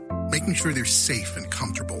can, making sure they're safe and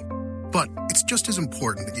comfortable. But it's just as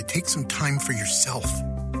important that you take some time for yourself.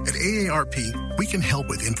 At AARP, we can help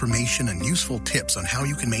with information and useful tips on how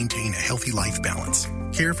you can maintain a healthy life balance,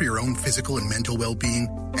 care for your own physical and mental well-being,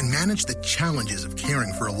 and manage the challenges of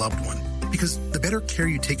caring for a loved one. Because the better care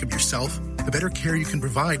you take of yourself, the better care you can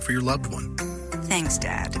provide for your loved one. Thanks,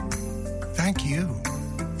 Dad. Thank you.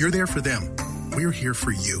 You're there for them. We're here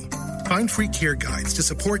for you. Find free care guides to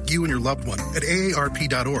support you and your loved one at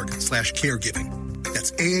aarp.org/caregiving.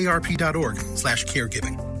 That's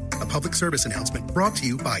aarp.org/caregiving. A public service announcement brought to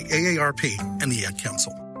you by AARP and the Ad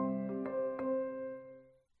Council.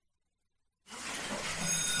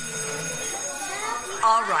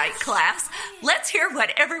 All right, class. Let's hear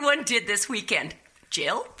what everyone did this weekend.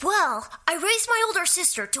 Jill? Well, I raised my older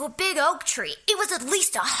sister to a big oak tree. It was at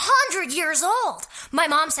least 100 years old. My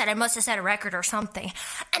mom said I must have set a record or something.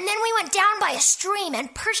 And then we went down by a stream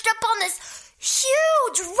and perched up on this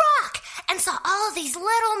huge rock and saw all of these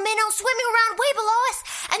little minnows swimming around way below us.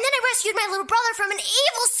 And then I rescued my little brother from an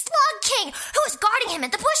evil slug king who was guarding him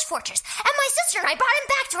at the bush fortress. And my sister and I brought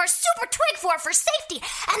him back to our super twig fort for safety.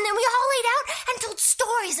 And then we all laid out and told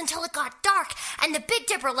stories until it got dark. And the Big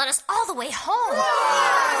Dipper led us all the way home.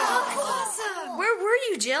 Wow. Awesome. Where were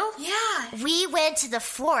you, Jill? Yeah. We went to the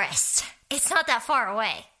forest. It's not that far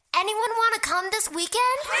away. Anyone want to come this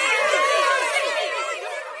weekend?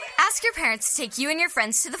 Ask your parents to take you and your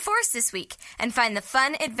friends to the forest this week and find the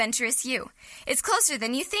fun, adventurous you. It's closer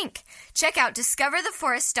than you think. Check out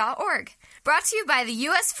discovertheforest.org. Brought to you by the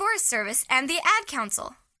U.S. Forest Service and the Ad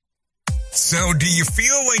Council. So do you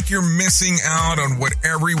feel like you're missing out on what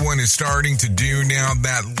everyone is starting to do now,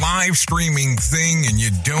 that live streaming thing, and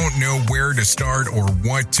you don't know where to start or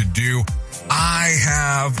what to do? I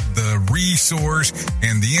have the resource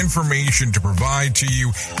and the information to provide to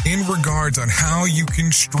you in regards on how you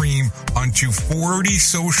can stream onto 40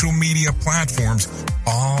 social media platforms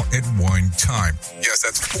all at one time. Yes,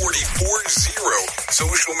 that's 40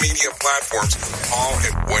 social media platforms all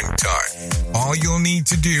at one time. All you'll need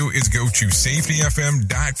to do is go to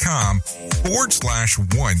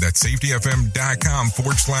safetyfm.com/1. That's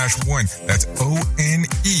safetyfm.com/1. That's ONE.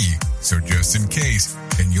 So just in case,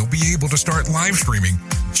 and you'll be able to start live streaming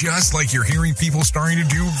just like you're hearing people starting to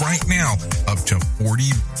do right now, up to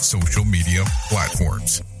 40 social media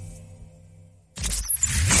platforms.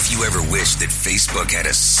 If you ever wished that Facebook had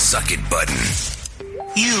a suck it button,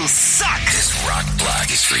 you suck! This rock block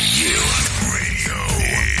is for you. Radio.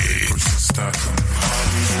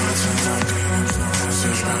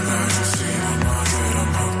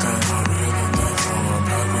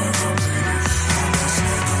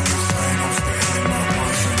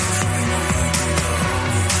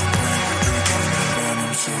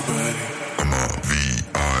 I'm a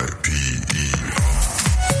VIPE.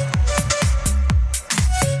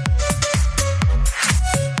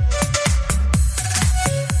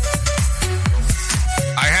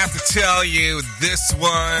 I have to tell you, this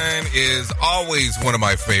one is always one of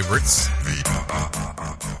my favorites.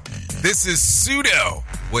 This is Pseudo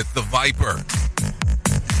with The Viper.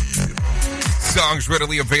 Songs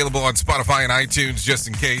readily available on Spotify and iTunes, just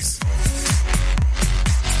in case.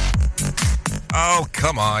 Oh,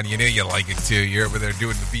 come on. You know you like it, too. You're over there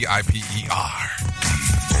doing the VIPER.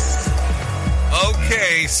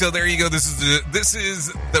 Okay, so there you go. This is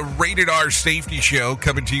the Rated R Safety Show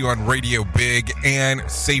coming to you on Radio Big and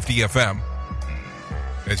Safety FM.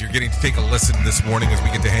 As you're getting to take a listen this morning as we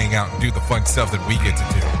get to hang out and do the fun stuff that we get to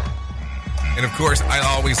do. And of course, I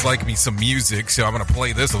always like me some music, so I'm going to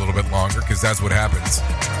play this a little bit longer because that's what happens.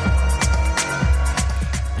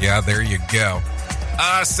 Yeah, there you go.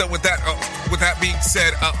 So with that being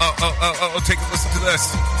said, take a listen to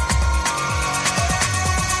this.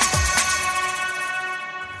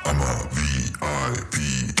 I'm a VIP.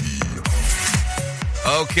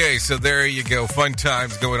 Okay, so there you go. Fun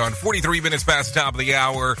times going on. 43 minutes past the top of the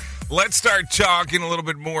hour. Let's start talking a little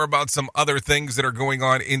bit more about some other things that are going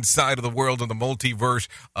on inside of the world of the multiverse,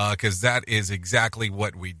 because that is exactly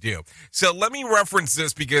what we do. So let me reference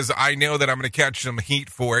this because I know that I'm going to catch some heat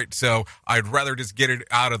for it, so I'd rather just get it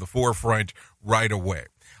out of the forefront right away.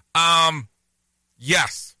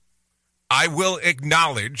 Yes, I will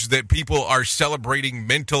acknowledge that people are celebrating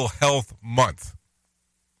Mental Health Month.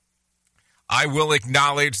 I will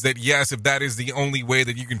acknowledge that, yes, if that is the only way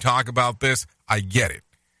that you can talk about this, I get it.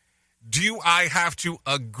 Do I have to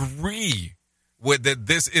agree with that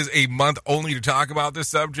this is a month only to talk about this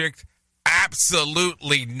subject?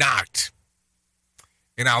 Absolutely not.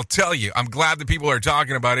 And I'll tell you, I'm glad that people are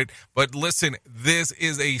talking about it, but listen, this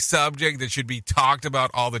is a subject that should be talked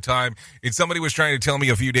about all the time. And somebody was trying to tell me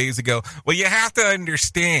a few days ago, well, you have to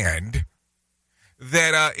understand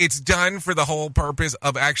that it's done for the whole purpose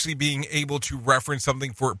of actually being able to reference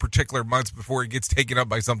something for particular months before it gets taken up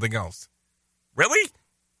by something else. Really?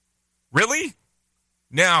 Really?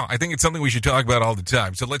 Now, I think it's something we should talk about all the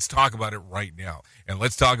time. So let's talk about it right now. And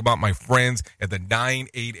let's talk about my friends at the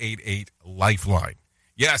 9888 Lifeline.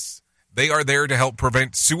 Yes, they are there to help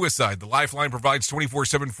prevent suicide. The Lifeline provides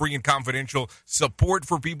 24/7 free and confidential support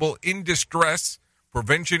for people in distress,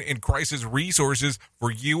 prevention and crisis resources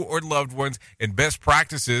for you or loved ones, and best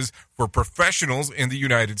practices for professionals in the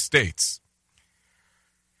United States.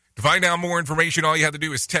 To find out more information, all you have to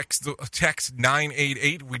do is text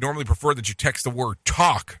 988. We normally prefer that you text the word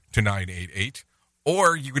TALK to 988.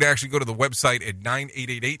 Or you could actually go to the website at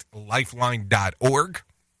 9888lifeline.org.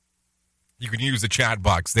 You can use the chat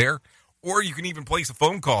box there. Or you can even place a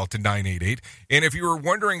phone call to 988. And if you were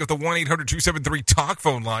wondering if the 1-800-273-TALK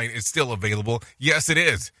phone line is still available, yes, it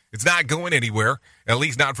is. It's not going anywhere, at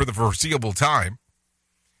least not for the foreseeable time.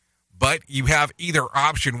 But you have either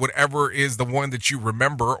option, whatever is the one that you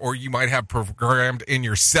remember, or you might have programmed in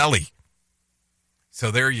your celly. So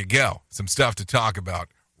there you go. Some stuff to talk about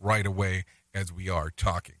right away as we are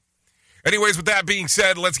talking. Anyways, with that being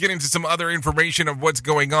said, let's get into some other information of what's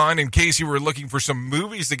going on. In case you were looking for some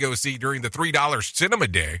movies to go see during the $3 Cinema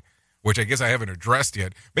Day, which I guess I haven't addressed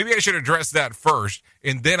yet. Maybe I should address that first,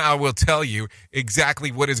 and then I will tell you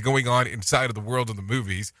exactly what is going on inside of the world of the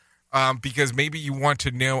movies. Because maybe you want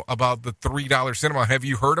to know about the $3 cinema. Have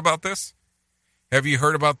you heard about this? Have you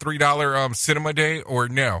heard about $3 Cinema Day or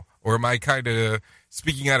no? Or am I kind of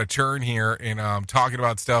speaking out of turn here and talking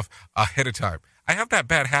about stuff ahead of time? I have that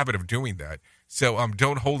bad habit of doing that. So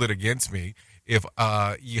don't hold it against me if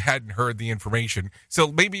you hadn't heard the information.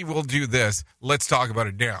 So maybe we'll do this. Let's talk about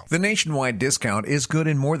it now. The nationwide discount is good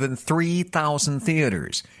in more than 3,000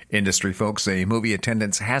 theaters. Industry folks say movie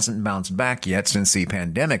attendance hasn't bounced back yet since the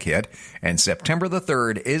pandemic hit, and September the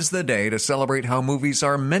 3rd is the day to celebrate how movies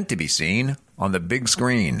are meant to be seen on the big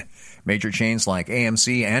screen. Major chains like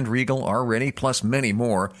AMC and Regal are ready, plus many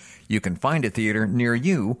more. You can find a theater near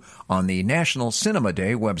you on the National Cinema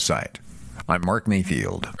Day website. I'm Mark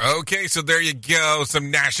Mayfield. Okay, so there you go. Some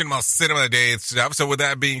National Cinema Day stuff. So with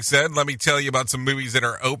that being said, let me tell you about some movies that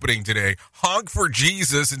are opening today. Honk for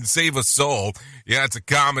Jesus and Save a Soul. Yeah, it's a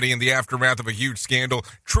comedy in the aftermath of a huge scandal.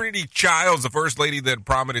 Trinity Childs, the first lady that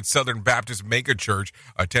prominent Southern Baptist mega church,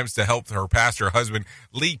 attempts to help her pastor husband,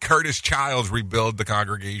 Lee Curtis Childs, rebuild the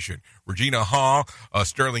congregation. Regina Hall,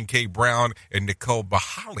 Sterling K. Brown, and Nicole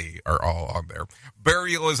Bahali are all on there.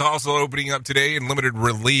 Burial is also opening up today in limited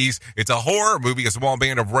release. It's a horror movie. A small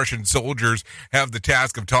band of Russian soldiers have the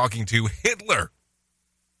task of talking to Hitler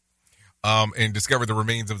and discover the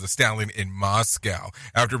remains of the Stalin in Moscow.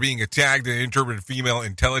 After being attacked, an interpreted female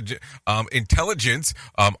intelligence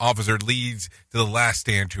officer leads to the last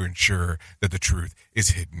stand to ensure that the truth is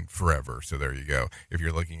hidden forever. So there you go. If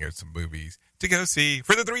you're looking at some movies to go see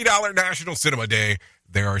for the $3 National Cinema Day,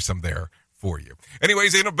 there are some there for you.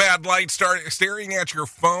 Anyways, in a bad light, staring at your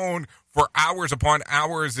phone for hours upon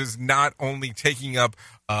hours is not only taking up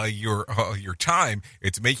your time,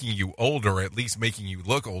 it's making you older, or at least making you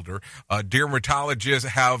look older. Dermatologists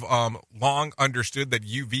have long understood that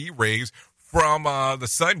UV rays from the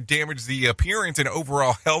sun damage the appearance and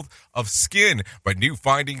overall health of skin. But new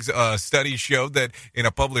findings, studies showed that in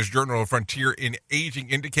a published journal of Frontier in Aging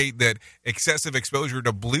indicate that excessive exposure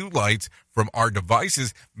to blue lights from our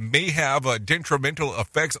devices may have detrimental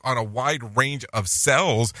effects on a wide range of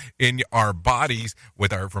cells in our bodies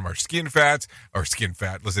from our skin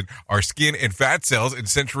and fat cells and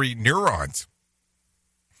sensory neurons,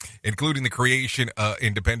 including the creation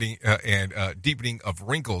and deepening of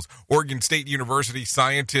wrinkles. Oregon State University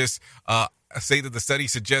scientists say that the study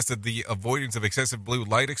suggests that the avoidance of excessive blue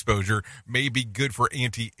light exposure may be good for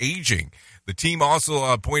anti-aging. The team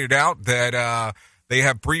also pointed out that they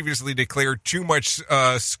have previously declared too much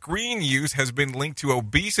screen use has been linked to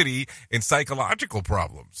obesity and psychological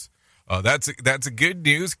problems. That's a good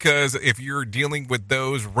news, because if you're dealing with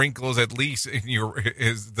those wrinkles, at least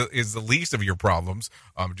is the least of your problems.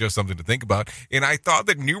 Just something to think about. And I thought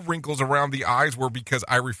that new wrinkles around the eyes were because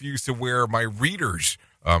I refused to wear my readers.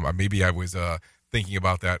 Maybe I was thinking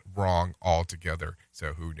about that wrong altogether.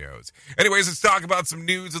 So who knows? Anyways, let's talk about some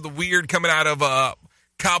news of the weird coming out of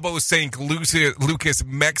Cabo San Lucas,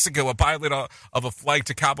 Mexico. A pilot of a flight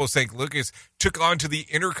to Cabo San Lucas took onto the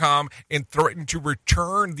intercom and threatened to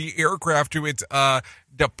return the aircraft to its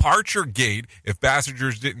departure gate if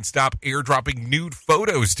passengers didn't stop airdropping nude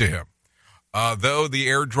photos to him. Though the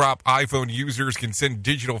AirDrop iPhone users can send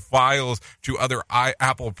digital files to other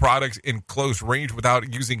Apple products in close range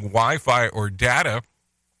without using Wi-Fi or data,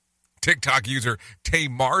 TikTok user Tay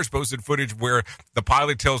Mars posted footage where the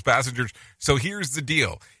pilot tells passengers, "So here's the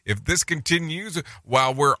deal. If this continues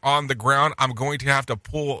while we're on the ground, I'm going to have to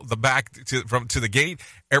pull the back to the gate.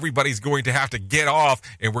 Everybody's going to have to get off,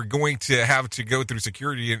 and we're going to have to go through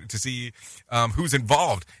security to see who's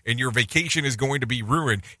involved. And your vacation is going to be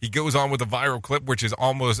ruined." He goes on with a viral clip, which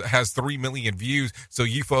has 3 million views. So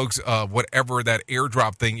you folks, whatever that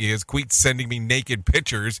AirDrop thing is, quit sending me naked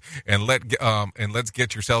pictures and let's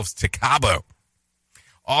get yourselves to Cabo.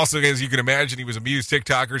 Also, as you can imagine, he was amused.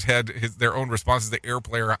 TikTokers had their own responses to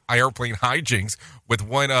airplane hijinks, with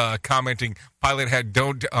one commenting, "Pilot had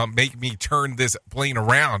don't make me turn this plane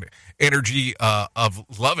around. Energy of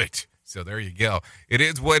love it." So there you go. It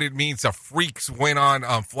is what it means. The freaks went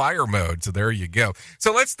on flyer mode. So there you go.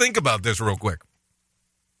 So let's think about this real quick.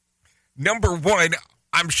 Number one,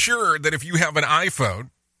 I'm sure that if you have an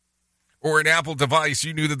iPhone or an Apple device,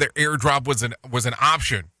 you knew that their AirDrop was an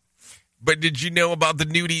option. But did you know about the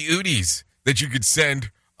nudie ooties that you could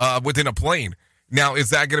send within a plane? Now,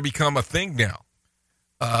 is that going to become a thing now,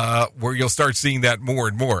 where you'll start seeing that more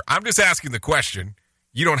and more? I'm just asking the question.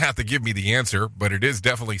 You don't have to give me the answer, but it is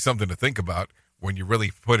definitely something to think about when you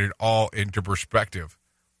really put it all into perspective.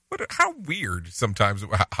 How weird sometimes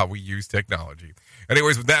how we use technology.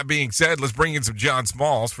 Anyways, with that being said, let's bring in some John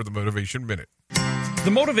Smalls for the Motivation Minute.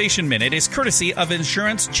 The Motivation Minute is courtesy of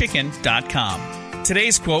InsuranceChicken.com.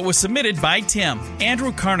 Today's quote was submitted by Tim.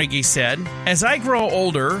 Andrew Carnegie said, "As I grow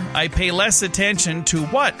older, I pay less attention to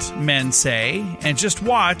what men say and just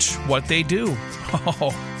watch what they do."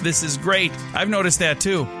 Oh, this is great. I've noticed that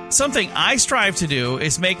too. Something I strive to do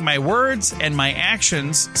is make my words and my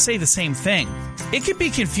actions say the same thing. It can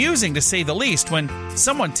be confusing, to say the least, when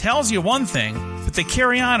someone tells you one thing, but they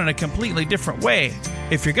carry on in a completely different way.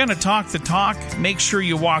 If you're going to talk the talk, make sure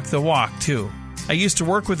you walk the walk too. I used to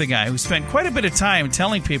work with a guy who spent quite a bit of time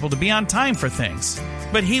telling people to be on time for things,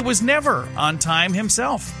 but he was never on time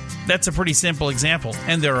himself. That's a pretty simple example,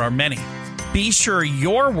 and there are many. Be sure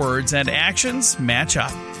your words and actions match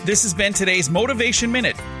up. This has been today's Motivation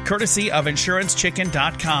Minute, courtesy of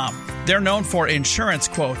InsuranceChicken.com. They're known for insurance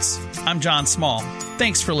quotes. I'm John Small.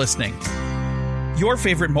 Thanks for listening. Your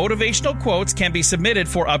favorite motivational quotes can be submitted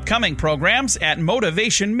for upcoming programs at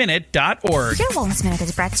motivationminute.org. Your Wellness Minute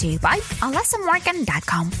is brought to you by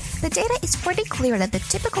AlessaMorgan.com. The data is pretty clear that the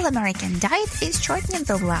typical American diet is shortening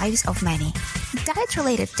the lives of many.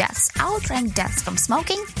 Diet-related deaths outrank deaths from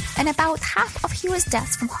smoking, and about half of U.S.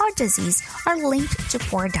 deaths from heart disease are linked to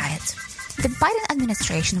poor diet. The Biden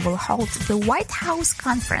administration will hold the White House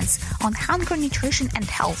Conference on Hunger, Nutrition, and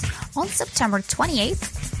Health on September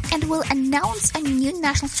 28th and will announce a new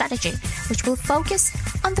national strategy which will focus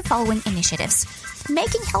on the following initiatives: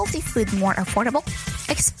 making healthy food more affordable,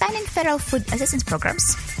 expanding federal food assistance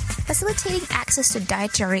programs, facilitating access to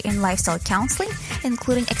dietary and lifestyle counseling,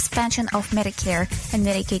 including expansion of Medicare and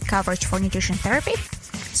Medicaid coverage for nutrition therapy,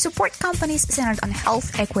 support companies centered on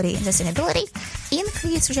health, equity, and sustainability,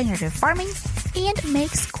 increase regenerative farming, and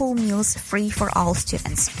make school meals free for all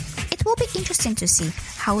students. It will be interesting to see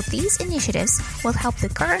how these initiatives will help the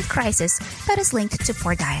current crisis that is linked to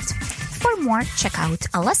poor diet. For more, check out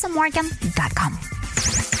AlessaMorgan.com.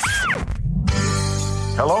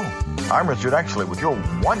 Hello, I'm Richard Exley with your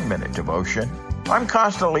 1-minute devotion. I'm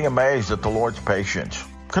constantly amazed at the Lord's patience.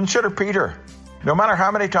 Consider Peter. No matter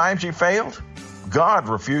how many times he failed, God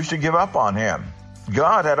refused to give up on him.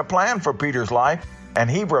 God had a plan for Peter's life,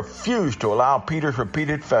 and he refused to allow Peter's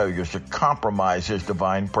repeated failures to compromise his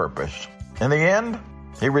divine purpose. In the end,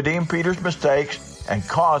 he redeemed Peter's mistakes and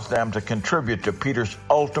caused them to contribute to Peter's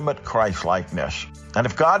ultimate Christ-likeness. And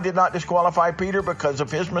if God did not disqualify Peter because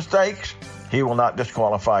of his mistakes, he will not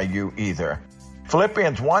disqualify you either.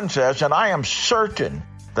 Philippians 1 says, "And I am certain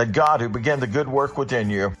that God who began the good work within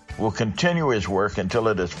you will continue his work until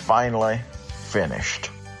it is finally finished."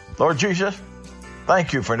 Lord Jesus,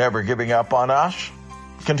 thank you for never giving up on us.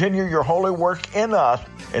 Continue your holy work in us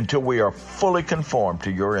until we are fully conformed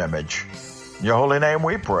to your image. In your holy name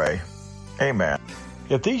we pray. Amen.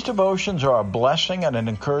 If these devotions are a blessing and an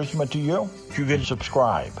encouragement to you, you can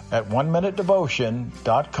subscribe at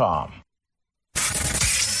oneminutedevotion.com.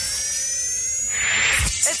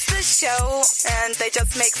 It's this show, and they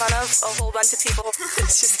just make fun of a whole bunch of people.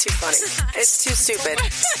 It's just too funny. It's too stupid.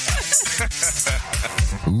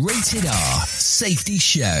 Rated R Safety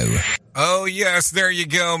Show. Oh, yes, there you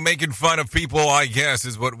go. Making fun of people, I guess,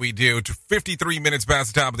 is what we do. 53 minutes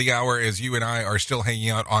past the top of the hour as you and I are still hanging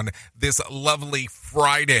out on this lovely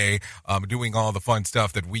Friday, doing all the fun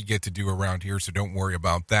stuff that we get to do around here, so don't worry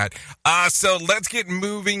about that. So let's get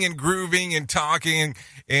moving and grooving and talking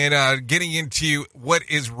and getting into what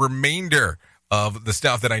is remainder of the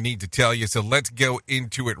stuff that I need to tell you. So let's go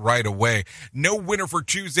into it right away. No winner for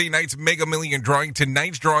Tuesday night's Mega Million drawing.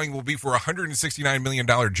 Tonight's drawing will be for a $169 million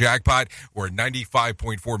jackpot or a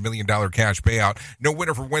 $95.4 million cash payout. No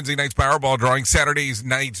winner for Wednesday night's Powerball drawing. Saturday's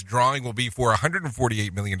night's drawing will be for a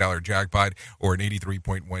 $148 million jackpot or an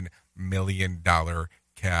 $83.1 million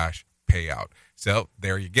cash payout. So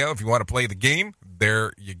there you go. If you want to play the game,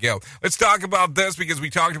 there you go. Let's talk about this because we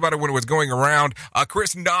talked about it when it was going around.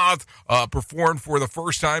 Chris Noth performed for the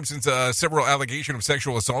first time since several allegations of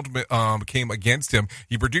sexual assault came against him.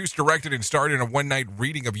 He produced, directed, and starred in a one-night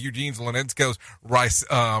reading of Eugene Zelensky's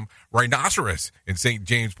Rhinoceros in St.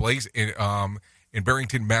 James Place in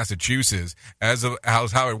Barrington, Massachusetts. As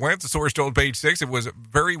how it went, the source told Page Six it was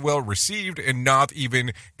very well received, and Noth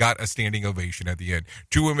even got a standing ovation at the end.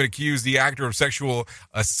 2 women accused the actor of sexual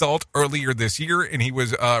assault earlier this year, and he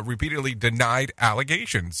was repeatedly denied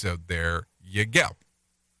allegations. So there you go.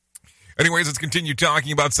 Anyways, let's continue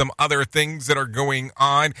talking about some other things that are going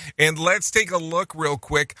on, and let's take a look real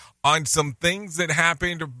quick on some things that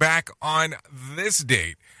happened back on this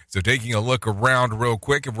date. So taking a look around real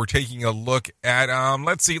quick, if we're taking a look at,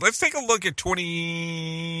 let's take a look at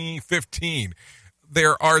 2015.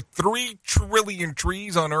 There are 3 trillion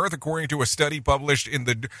trees on Earth, according to a study published in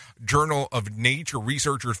the Journal of Nature.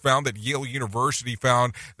 Researchers found that Yale University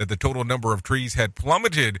found that the total number of trees had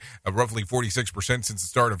plummeted roughly 46% since the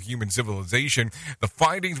start of human civilization. The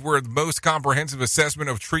findings were the most comprehensive assessment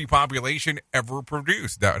of tree population ever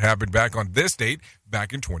produced. That happened back on this date,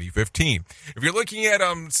 back in 2015. If you're looking at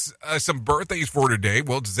some birthdays for today,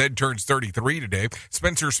 well, Zed turns 33 today.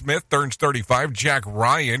 Spencer Smith turns 35. Jack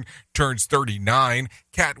Ryan turns 39.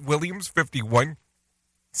 Cat Williams, 51.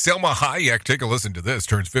 Selma Hayek, take a listen to this,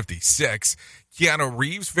 turns 56. Keanu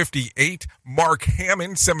Reeves, 58. Mark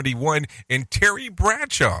Hamill, 71. And Terry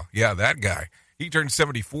Bradshaw, yeah, that guy, he turned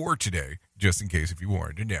 74 today, just in case if you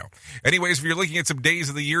wanted to know. Anyways, if you're looking at some days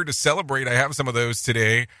of the year to celebrate, I have some of those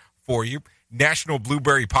today for you. National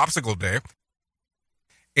Blueberry Popsicle Day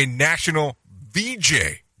and National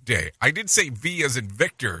VJ Day. I did say V as in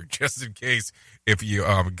Victor, just in case if you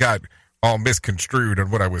got all misconstrued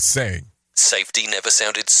on what I was saying. Safety never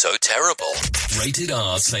sounded so terrible. Rated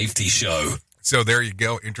R Safety Show. So there you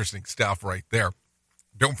go. Interesting stuff right there.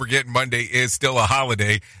 Don't forget, Monday is still a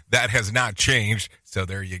holiday. That has not changed. So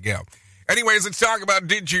there you go. Anyways, let's talk about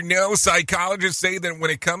Did You Know? Psychologists say that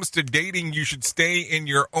when it comes to dating, you should stay in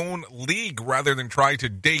your own league rather than try to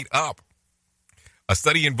date up. A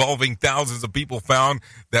study involving thousands of people found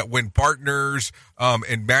that when partners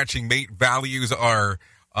and matching mate values are,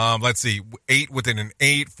 8 within an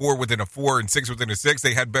 8, 4 within a 4, and 6 within a 6,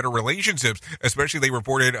 they had better relationships. Especially, they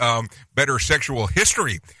reported better sexual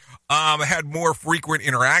history. Had more frequent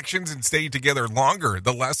interactions and stayed together longer.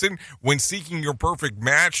 The lesson, when seeking your perfect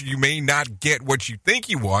match, you may not get what you think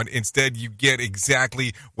you want. Instead, you get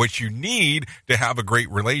exactly what you need to have a great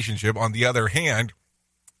relationship. On the other hand,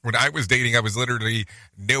 when I was dating, I was literally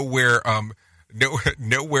nowhere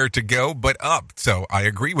to go but up. So I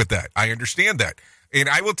agree with that. I understand that. And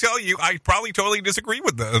I will tell you, I probably totally disagree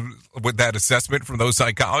with that assessment from those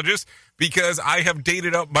psychologists because I have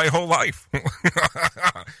dated up my whole life.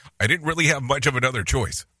 I didn't really have much of another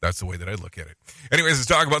choice. That's the way that I look at it. Anyways, let's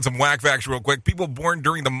talk about some whack facts real quick. People born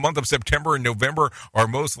during the month of September and November are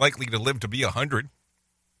most likely to live to be 100.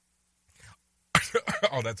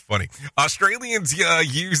 Oh, that's funny. Australians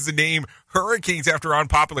use the name hurricanes after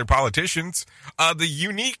unpopular politicians. The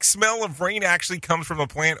unique smell of rain actually comes from the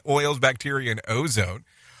plant oils, bacteria, and ozone.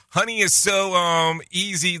 Honey is so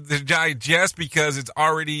easy to digest because it's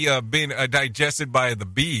already been digested by the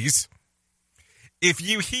bees. If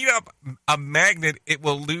you heat up a magnet, it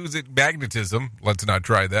will lose its magnetism. Let's not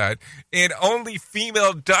try that. And only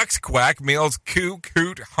female ducks quack. Males coo,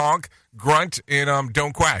 coot, honk, grunt, and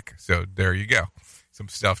don't quack. So there you go. Some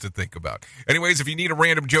stuff to think about. Anyways, if you need a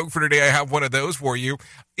random joke for today, I have one of those for you.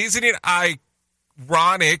 Isn't it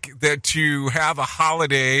ironic that to have a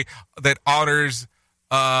holiday that honors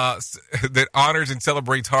and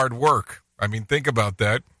celebrates hard work? I mean, think about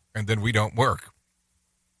that. And then we don't work.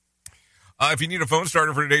 If you need a phone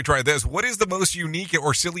starter for today, try this. What is the most unique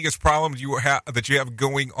or silliest problem that you have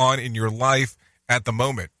going on in your life at the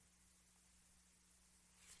moment?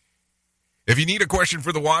 If you need a question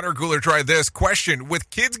for the water cooler, try this. Question: with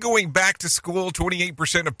kids going back to school,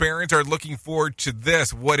 28% of parents are looking forward to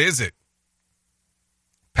this. What is it?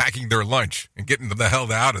 Packing their lunch and getting them the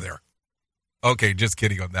hell out of there. Okay, just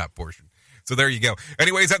kidding on that portion. So there you go.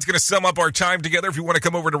 Anyways, that's going to sum up our time together. If you want to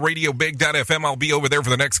come over to RadioBig.fm, I'll be over there for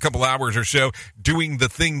the next couple hours or so doing the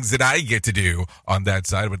things that I get to do on that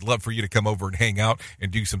side. I would love for you to come over and hang out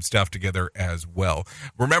and do some stuff together as well.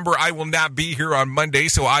 Remember, I will not be here on Monday,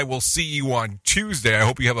 so I will see you on Tuesday. I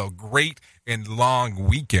hope you have a great and long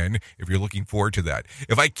weekend if you're looking forward to that.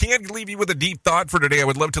 If I can't leave you with a deep thought for today, I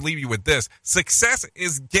would love to leave you with this. Success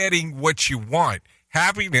is getting what you want.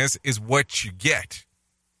 Happiness is what you get.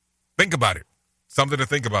 Think about it. Something to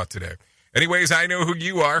think about today. Anyways, I know who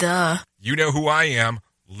you are. Duh. You know who I am.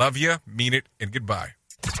 Love you, mean it, and goodbye.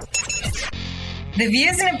 The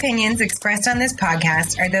views and opinions expressed on this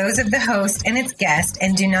podcast are those of the host and its guest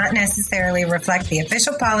and do not necessarily reflect the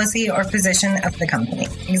official policy or position of the company.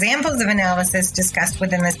 Examples of analysis discussed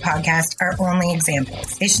within this podcast are only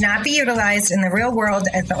examples. They should not be utilized in the real world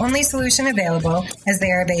as the only solution available, as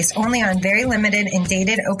they are based only on very limited and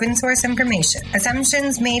dated open source information.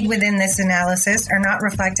 Assumptions made within this analysis are not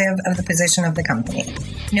reflective of the position of the company.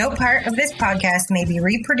 No part of this podcast may be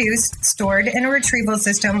reproduced, stored in a retrieval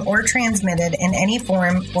system, or transmitted in any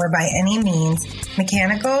form or by any means,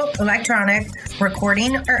 mechanical, electronic,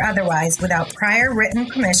 recording, or otherwise, without prior written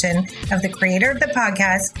permission of the creator of the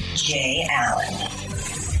podcast, Jay Allen.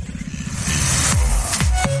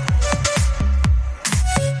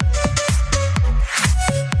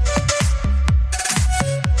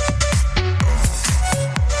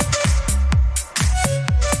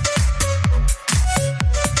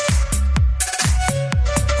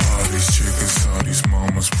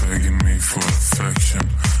 Begging me for affection,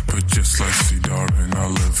 but just like C. Darwin, I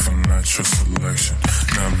live for natural